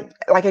 yeah,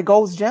 Like a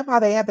Gold's Gym, how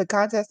they have the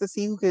contest to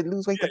see who could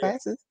lose weight yeah, the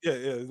fastest? yeah.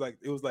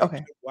 It was like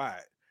Okay.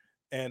 wide,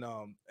 and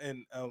I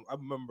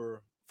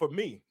remember for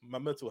me, my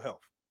mental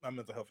health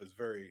is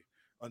very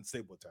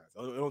unstable at times.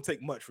 It don't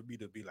take much for me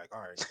to be like,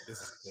 all right,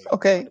 this is the day.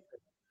 Okay.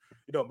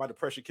 My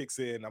depression kicks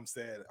in. I'm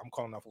sad. I'm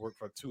calling off work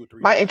for 2 or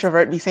 3 My days.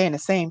 introvert be saying the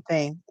same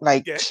thing.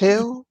 Like, Yeah,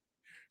 chill.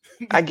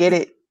 I get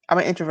it. I'm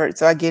an introvert,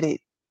 so I get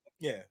it.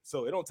 yeah.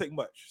 So it don't take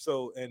much.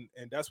 So and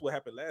that's what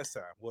happened last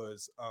time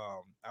was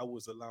I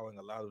was allowing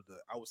a lot of the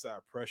outside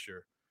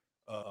pressure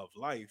of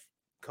life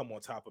come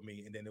on top of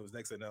me, and then it was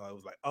next thing I know, I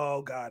was like,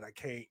 oh God, I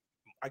can't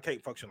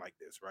function like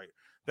this, right?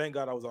 Thank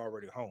God I was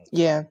already home, so I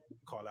Yeah.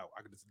 could call out.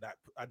 I could just not.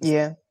 I just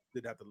Yeah.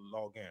 didn't have to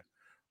log in,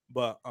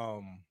 but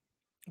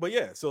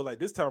yeah. So like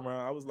this time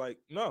around, I was like,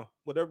 no,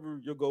 whatever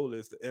your goal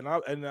is, and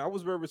I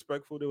was very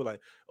respectful. They were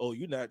like, oh,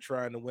 you're not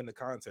trying to win the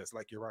contest.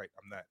 Like you're right,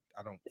 I'm not.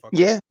 I don't fuck with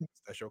Yeah. that.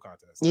 That's your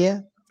contest. That's Yeah.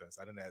 my contest.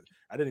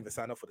 I didn't even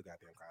sign up for the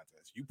goddamn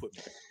contest. You put me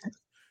in the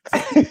contest.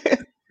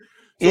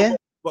 So, Yeah.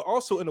 but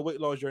also in the weight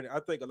loss journey, I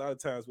think a lot of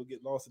times what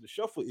get lost in the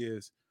shuffle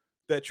is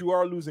that you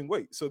are losing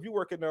weight. So if you're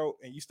working out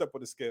and you step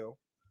on the scale,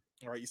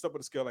 all right, you step on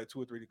the scale like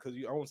 2 or 3 because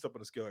I won't step on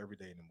the scale every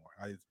day anymore.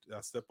 I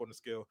step on the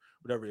scale,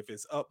 whatever. If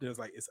it's up, then it's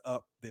like it's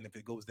up. Then if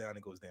it goes down,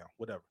 it goes down,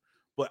 whatever.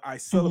 But I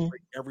Mhm.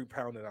 celebrate every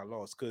pound that I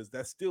lost because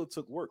that still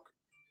took work.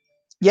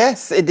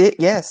 Yes, it did.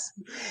 Yes.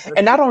 That's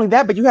And not only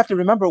that, but you have to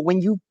remember when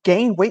you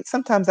gain weight,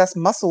 sometimes that's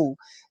muscle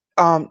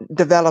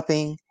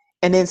developing.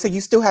 And then so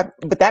you still have,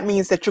 but that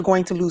means that you're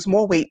going to lose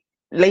more weight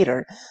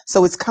later.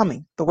 So it's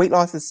coming. The weight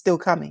loss is still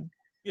coming.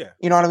 yeah.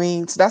 You know what I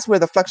mean? So that's where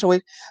the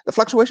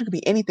fluctuation could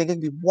be anything. It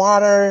could be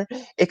water,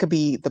 it could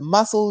be the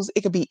muscles,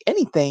 it could be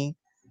anything.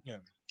 Yeah.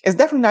 It's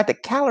definitely not the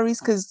calories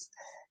because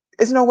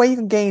there's no way you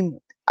can gain.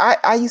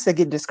 I used to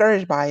get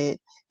discouraged by it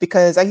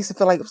because I used to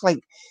feel like it's like,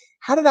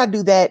 how did I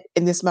do that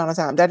in this amount of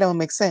time? That don't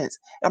make sense.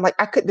 And I'm like,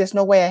 there's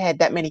no way I had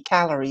that many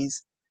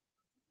calories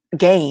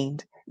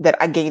gained that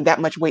I gained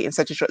that much weight in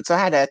such a short. So I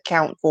had to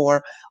account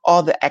for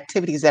all the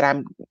activities that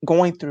I'm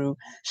going through.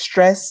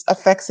 Stress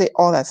affects it,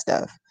 all that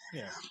stuff.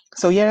 Yeah.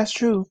 So yeah, that's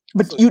true.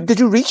 But So did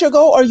you reach your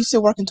goal or are you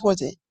still working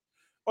towards it?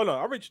 oh no,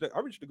 I reached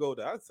the goal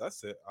that I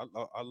said.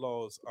 I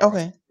lost I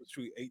Okay.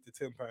 between 8 to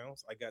 10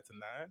 pounds. I got to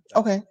 9.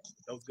 Okay.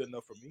 That was good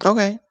enough for me.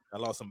 Okay. I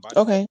lost some body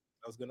fat. Okay.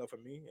 That was good enough for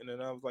me. And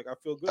then I was like, I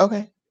feel good now.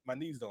 Okay. My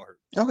knees don't hurt.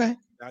 Okay.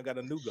 Now I got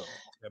a new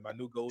goal. And my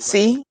new goal is like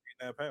See,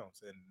 9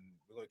 pounds. And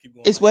we're gonna keep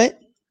going it's like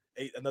what?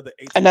 another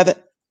 8 to Another.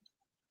 10.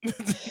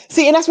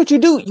 See, and that's what you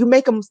do. You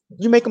make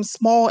them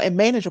small and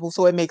manageable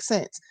so it makes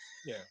sense.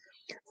 Yeah.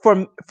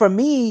 For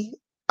me,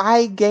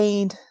 I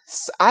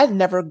had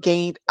never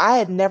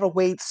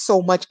weighed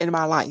so much in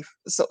my life.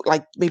 So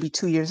like maybe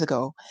 2 years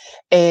ago.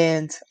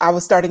 And I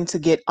was starting to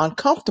get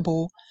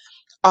uncomfortable.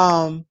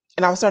 And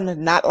I was starting to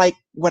not like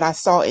what I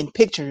saw in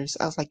pictures.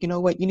 I was like, you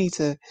know what, you need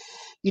to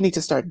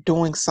start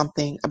doing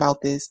something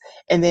about this.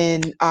 And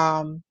then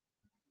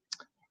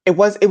it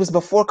was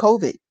before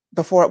COVID,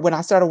 before when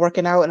I started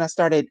working out and I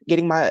started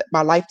getting my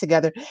life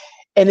together.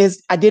 And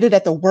I did it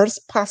at the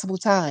worst possible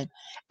time.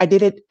 I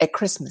did it at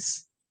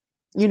Christmas,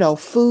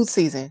 food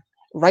season.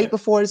 right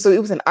before. So it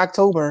was in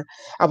October.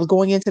 I was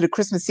going into the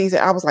Christmas season.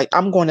 I was like,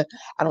 I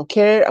don't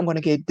care. I'm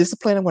gonna get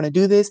disciplined. I'm gonna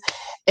do this.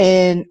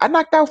 And I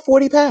knocked out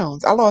 40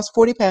 pounds. I lost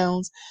 40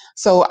 pounds.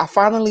 So I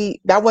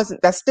finally,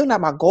 that's still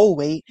not my goal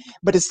weight,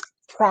 but it's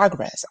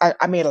progress.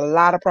 I made a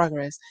lot of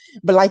progress.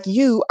 But like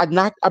you,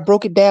 I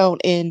broke it down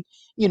in,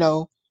 you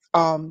know,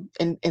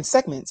 in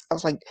segments. I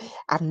was like,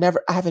 I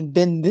haven't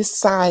been this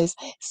size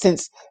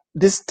since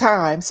this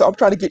time. So I'm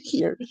trying to get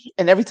here.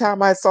 And every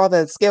time I saw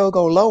the scale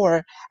go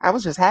lower, I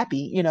was just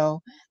happy,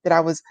 that I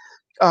was.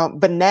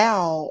 But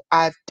now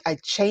I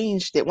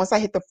changed it once I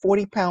hit the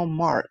 40-pound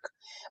mark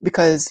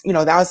because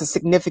that was a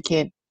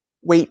significant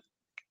weight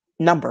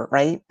number,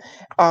 right?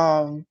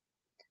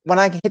 When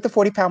I hit the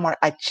 40-pound mark,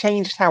 I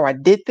changed how I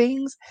did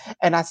things,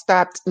 and I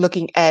stopped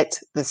looking at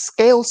the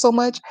scale so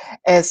much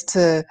as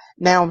to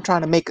now I'm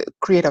trying to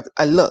create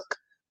a look.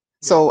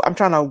 So I'm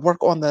trying to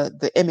work on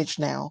the image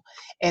now,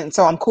 and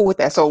so I'm cool with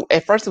that. So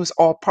at first it was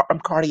all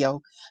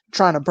cardio,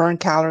 trying to burn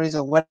calories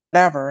or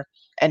whatever,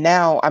 and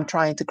now I'm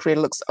trying to create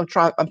a look. I'm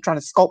trying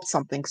to sculpt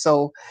something.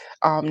 So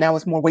now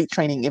it's more weight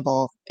training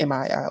involved in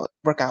my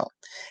workout,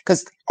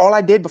 because all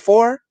I did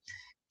before,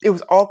 it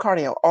was all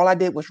cardio. All I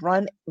did was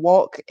run,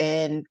 walk,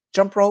 and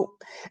jump rope,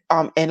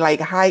 and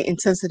like high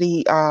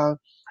intensity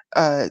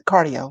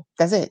cardio.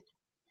 That's it.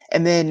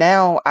 And then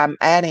now I'm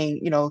adding,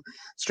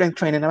 strength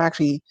training. I'm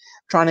actually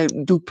trying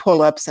to do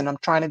pull-ups, and I'm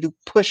trying to do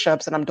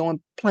push-ups, and I'm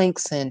doing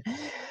planks and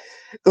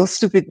those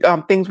stupid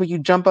things where you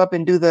jump up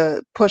and do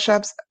the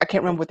push-ups. I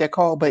can't remember what they're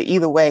called, but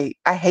either way,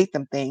 I hate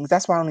them things.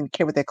 That's why I don't even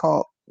care what they're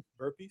called.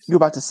 Burpees? You're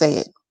about to say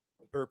it.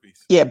 Burpees.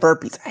 Yeah,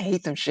 burpees. I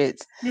hate them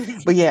shits.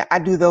 But yeah, I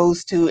do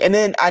those too. And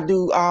then I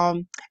do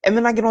and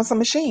then I get on some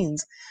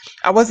machines.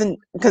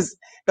 Because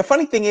the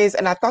funny thing is,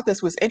 and I thought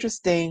this was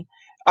interesting,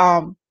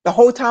 the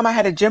whole time I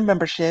had a gym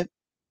membership,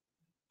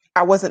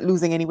 I wasn't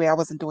losing any weight. I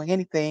wasn't doing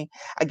anything.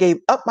 I gave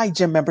up my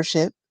gym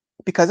membership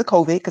because of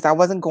COVID, because I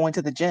wasn't going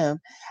to the gym.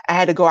 I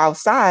had to go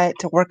outside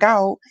to work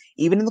out,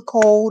 even in the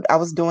cold. I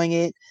was doing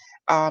it.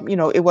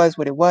 It was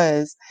what it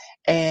was.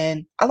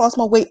 And I lost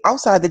more weight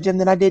outside the gym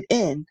than I did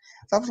in.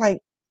 So I was like,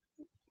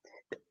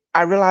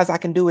 I realize I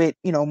can do it,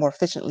 more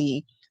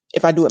efficiently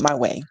if I do it my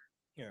way.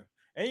 Yeah.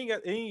 And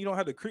you don't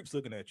have the creeps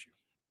looking at you.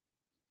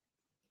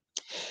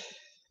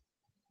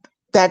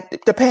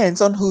 That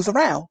depends on who's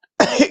around,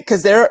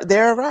 because they're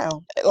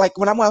around. Like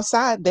when I'm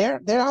outside,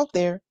 they're out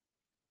there.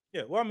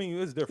 Yeah, well, I mean,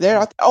 it's different. They're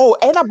out. Oh,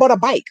 and I bought a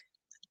bike.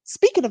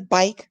 Speaking of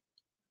bike,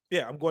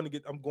 yeah, I'm going to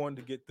get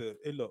the.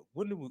 Hey, look,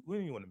 when do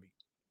you want to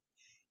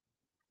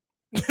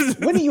meet?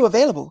 When are you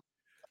available?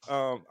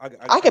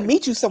 I can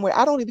meet you somewhere.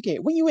 I don't even care.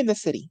 When you in the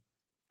city?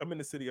 I'm in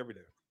the city every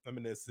day. I'm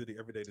in the city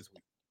every day this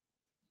week.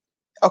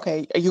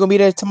 Okay, are you gonna be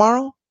there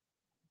tomorrow?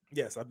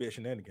 Yes, I'll be at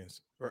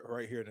Shenanigans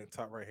right here in the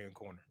top right hand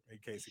corner. You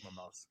can't see my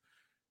mouse.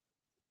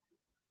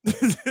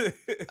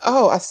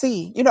 Oh, I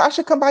see. I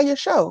should come by your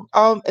show.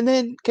 And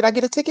then can I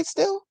get a ticket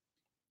still?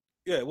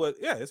 Yeah, well,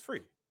 yeah, it's free.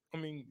 I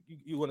mean,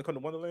 you want to come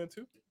to Wonderland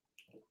too?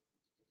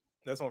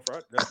 That's on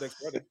Friday. That's next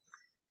Friday.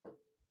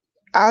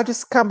 I'll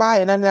just come by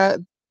and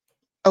then.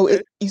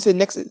 You said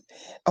next.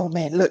 Oh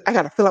man, look, I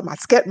gotta fill up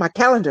my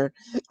calendar.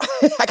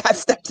 I got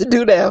stuff to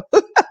do now.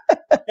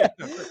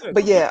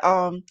 But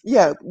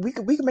yeah, we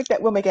can make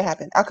that. We'll make it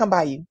happen. I'll come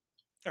by you.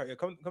 All right, yeah,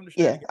 come to.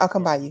 Yeah, I'll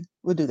come by you.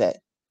 We'll do that.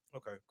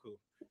 Okay, cool.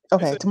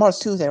 Okay, tomorrow's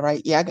Tuesday,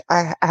 right? Yeah,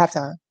 I have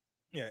time.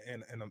 Yeah,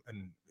 and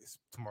it's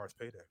tomorrow's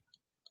payday.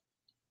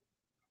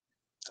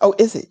 Oh,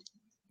 is it?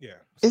 Yeah.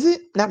 Is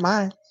it? Not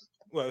mine.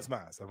 Well, it's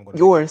mine. So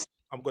yours.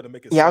 I'm going to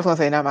make it. Yeah, I was gonna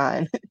say not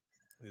mine.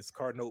 It's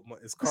card note.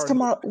 It's card. What's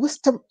tomorrow? What's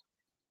tomorrow?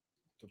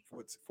 The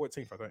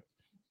 14th, I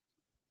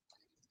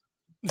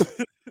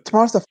think.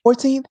 Tomorrow's the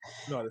 14th.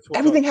 No,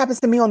 everything happens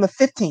to me on the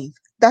 15th.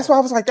 That's why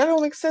I was like, that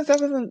don't make sense. That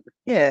doesn't.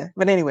 Yeah,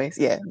 but anyways,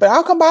 yeah. But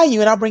I'll come by you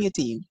and I'll bring it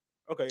to you.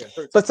 Okay, yeah.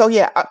 13th. But so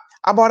yeah,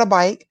 I bought a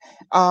bike.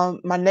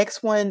 My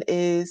next one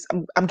is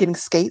I'm getting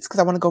skates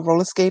because I want to go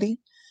roller skating.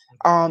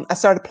 I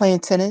started playing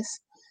tennis.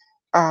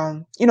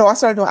 I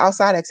started doing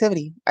outside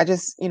activity. I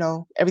just,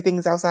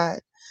 everything's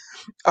outside.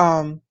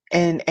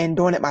 And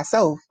doing it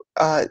myself.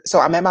 So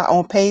I'm at my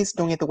own pace,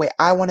 doing it the way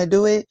I want to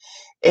do it.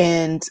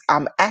 And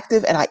I'm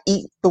active and I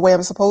eat the way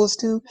I'm supposed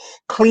to.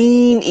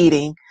 Clean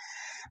eating.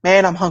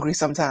 Man, I'm hungry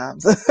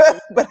sometimes.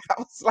 But I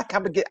was like,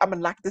 I'm gonna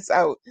knock this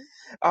out.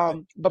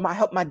 But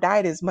my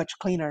diet is much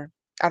cleaner.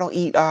 I don't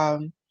eat I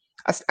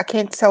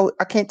can't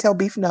tell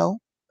beef no.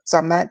 So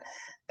I'm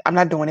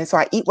not doing it. So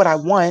I eat what I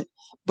want,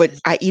 but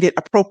I eat it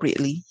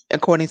appropriately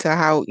according to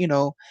how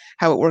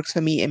it works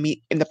for me and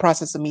me in the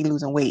process of me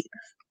losing weight.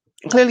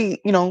 Clearly,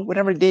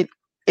 whatever it did,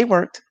 it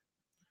worked.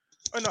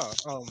 Oh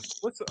no.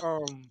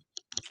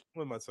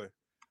 What am I saying?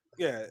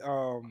 Yeah.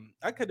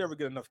 I could never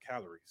get enough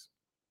calories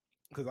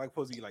because I'm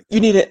supposed to eat like. You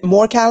needed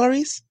more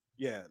calories?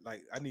 Yeah,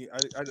 like I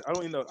don't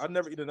even know. I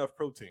never eat enough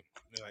protein.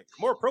 They're like,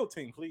 more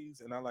protein,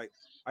 please. And I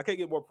can't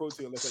get more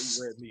protein unless I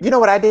eat red meat. You know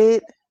what I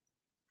did?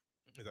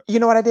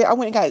 I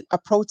went and got a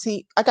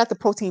protein. I got the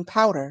protein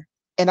powder,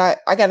 and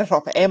I got it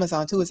off of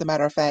Amazon too, as a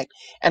matter of fact.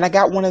 And I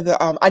got one of the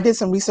I did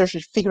some research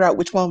to figure out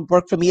which one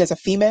worked for me as a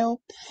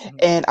female,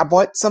 and I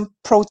bought some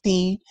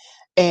protein,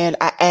 and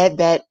I add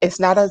that. It's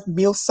not a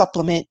meal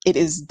supplement. It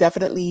is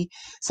definitely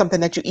something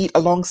that you eat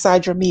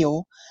alongside your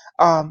meal.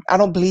 I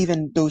don't believe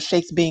in those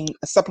shakes being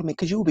a supplement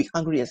because you will be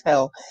hungry as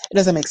hell. It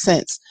doesn't make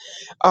sense.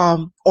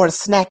 Or a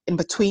snack in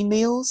between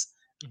meals.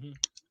 Mhm.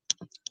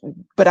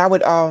 But I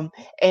would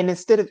and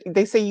instead of,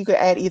 they say you could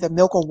add either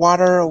milk or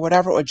water or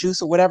whatever, or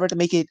juice or whatever to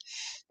make it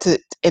to,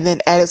 and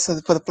then add it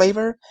for the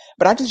flavor.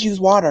 But I just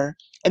use water,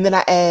 and then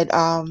I add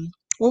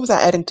what was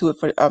I adding to it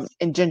for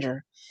and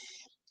ginger.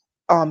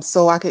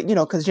 So I could,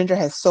 because ginger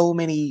has so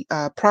many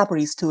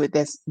properties to it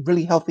that's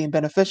really healthy and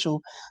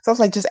beneficial. So I was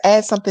like, just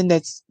add something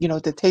that's,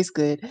 that tastes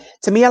good.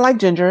 To me, I like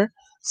ginger,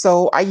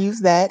 so I use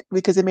that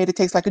because it made it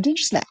taste like a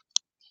ginger snap.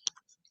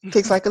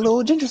 Tastes like a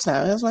little ginger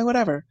snap. I was like,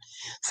 whatever.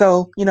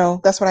 So,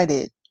 that's what I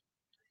did.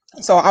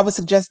 So I would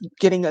suggest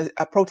getting a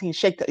protein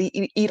shake to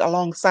eat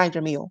alongside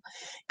your meal,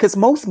 because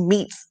most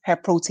meats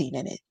have protein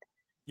in it.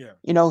 Yeah.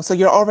 So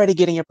you're already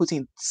getting your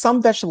protein.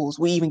 Some vegetables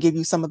will even give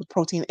you some of the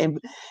protein, and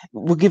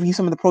will give you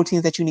some of the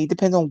proteins that you need,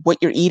 depends on what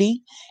you're eating,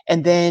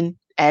 and then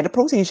add a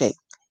protein shake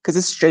because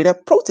it's straight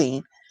up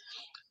protein.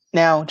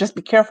 Now, just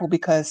be careful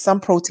because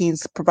some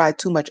proteins provide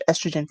too much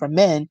estrogen for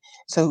men,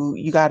 so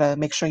you gotta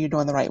make sure you're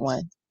doing the right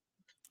one.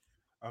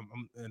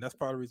 And that's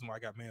part of the reason why I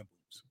got man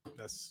boobs.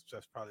 That's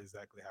probably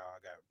exactly how I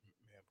got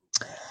man boobs.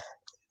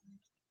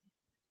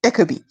 It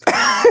could be.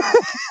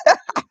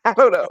 I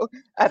don't know.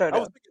 I don't I know.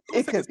 was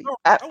It thinking could be. some.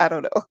 I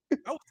don't know.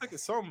 I was taking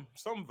some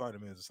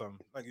vitamins or something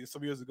like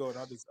some years ago, and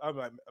I'm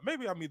like,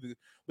 maybe I'm either.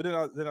 But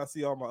then I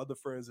see all my other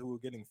friends who were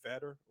getting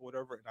fatter or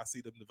whatever, and I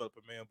see them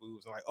developing man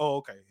boobs. I'm like, oh,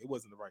 okay, it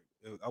wasn't the right.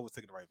 I was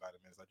taking the right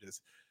vitamins. I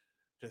just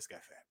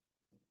got fat.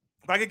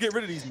 If I could get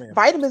rid of these man boobs.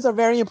 Vitamins are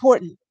very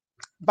important.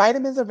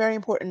 Vitamins are very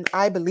important.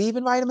 I believe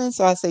in vitamins,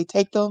 so I say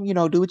take them.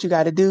 Do what you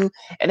got to do,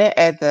 and then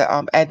add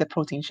the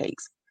protein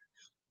shakes.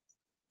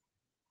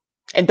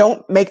 And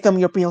don't make them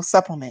your meal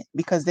supplement,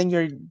 because then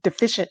you're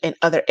deficient in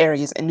other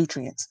areas and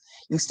nutrients.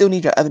 You still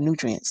need your other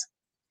nutrients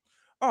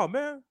Oh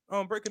man,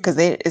 breaking because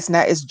news.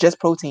 it's just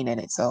protein in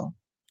it. So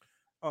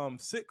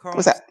what's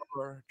Sitcom that?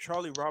 star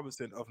Charlie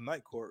Robinson of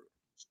Night Court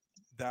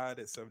died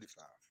at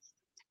 75.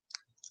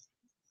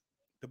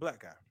 The black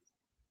guy.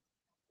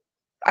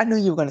 I knew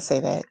you were going to say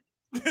that.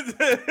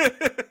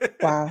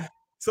 Wow.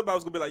 Somebody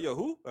was gonna be like, "Yo,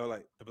 who?" I was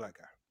like, "The black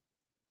guy."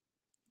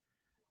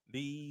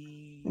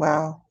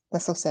 Wow,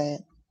 that's so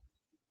sad.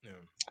 Yeah,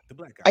 the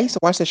black guy. I used to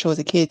watch that show as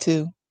a kid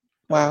too.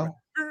 Wow.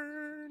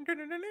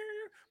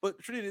 But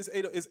Trinity is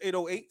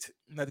 808.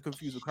 Not to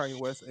confuse with Kanye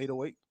West.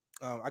 808.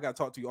 I got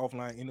to talk to you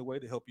offline anyway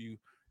to help you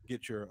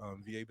get your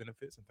VA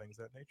benefits and things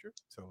of that nature.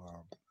 So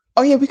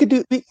Oh yeah, we could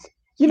do.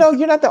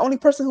 You're not the only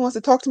person who wants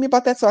to talk to me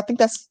about that, so I think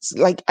that's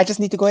like I just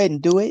need to go ahead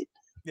and do it.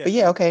 yeah, But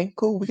yeah, okay,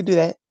 cool, we could do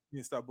that. You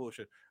need to stop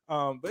bullshit.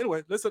 But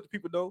anyway, let's let the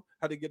people know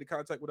how to get in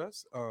contact with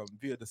us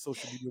via the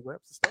social media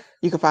webs and stuff.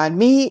 You can find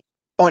me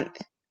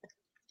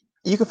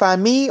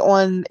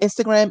on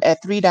Instagram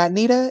at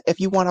 3.nita. If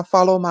you want to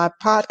follow my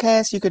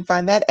podcast, you can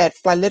find that at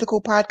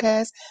Flylytical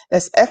Podcast.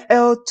 That's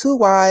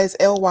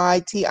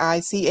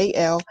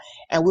FL2YSLYTICAL.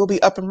 And we'll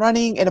be up and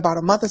running in about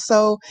a month or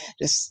so.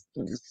 Just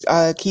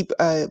keep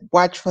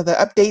watch for the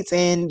updates,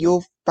 and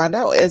you'll find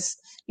out as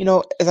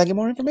I get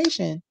more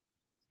information.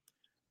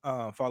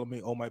 Follow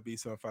me,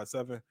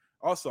 OMyB757.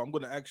 Also, I'm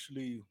going to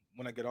actually,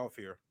 when I get off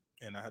here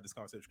and I had this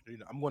conversation with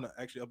Karina, I'm going to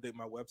actually update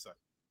my website.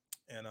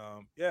 And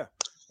yeah,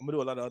 I'm gonna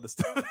do a lot of other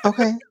stuff.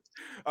 Okay.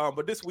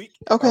 But this week,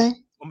 Okay.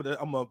 I'm gonna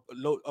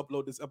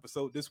upload this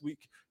episode this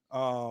week.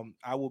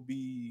 I will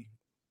be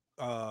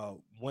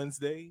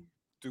Thursday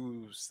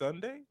through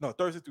Sunday.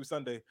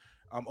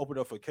 I'm open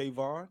up for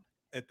Kayvon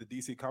at the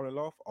DC Comedy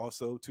Loft.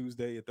 Also,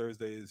 Tuesday and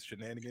Thursday is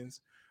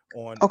Shenanigans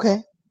on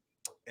Okay.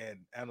 and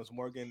Adams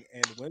Morgan.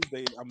 And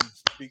Wednesday, I'm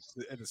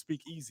at the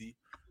Speakeasy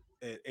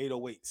at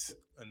 808.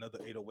 Another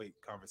 808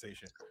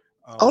 conversation.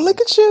 Oh,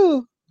 look at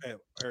you.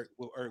 Eric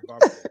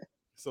Bobby.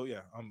 So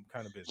yeah, I'm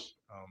kind of busy.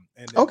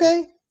 And then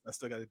Okay. I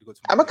still got to go to.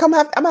 I'm gonna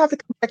have to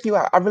come check you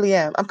out. I really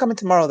am. I'm coming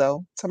tomorrow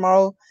though.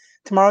 Tomorrow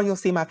you'll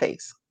see my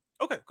face.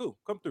 Okay, cool.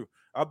 Come through.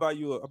 I'll buy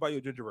you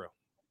a ginger ale.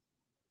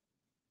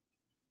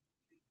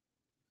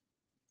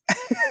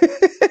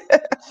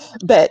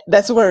 Bet.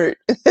 That's a word.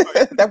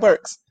 Right. That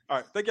works. All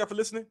right. Thank y'all for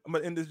listening. I'm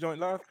gonna end this joint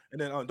live,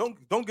 and then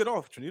don't get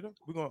off, Trinita.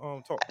 We're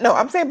gonna talk. No,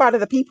 I'm saying bye to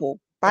the people.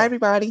 Bye,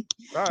 everybody.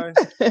 Bye.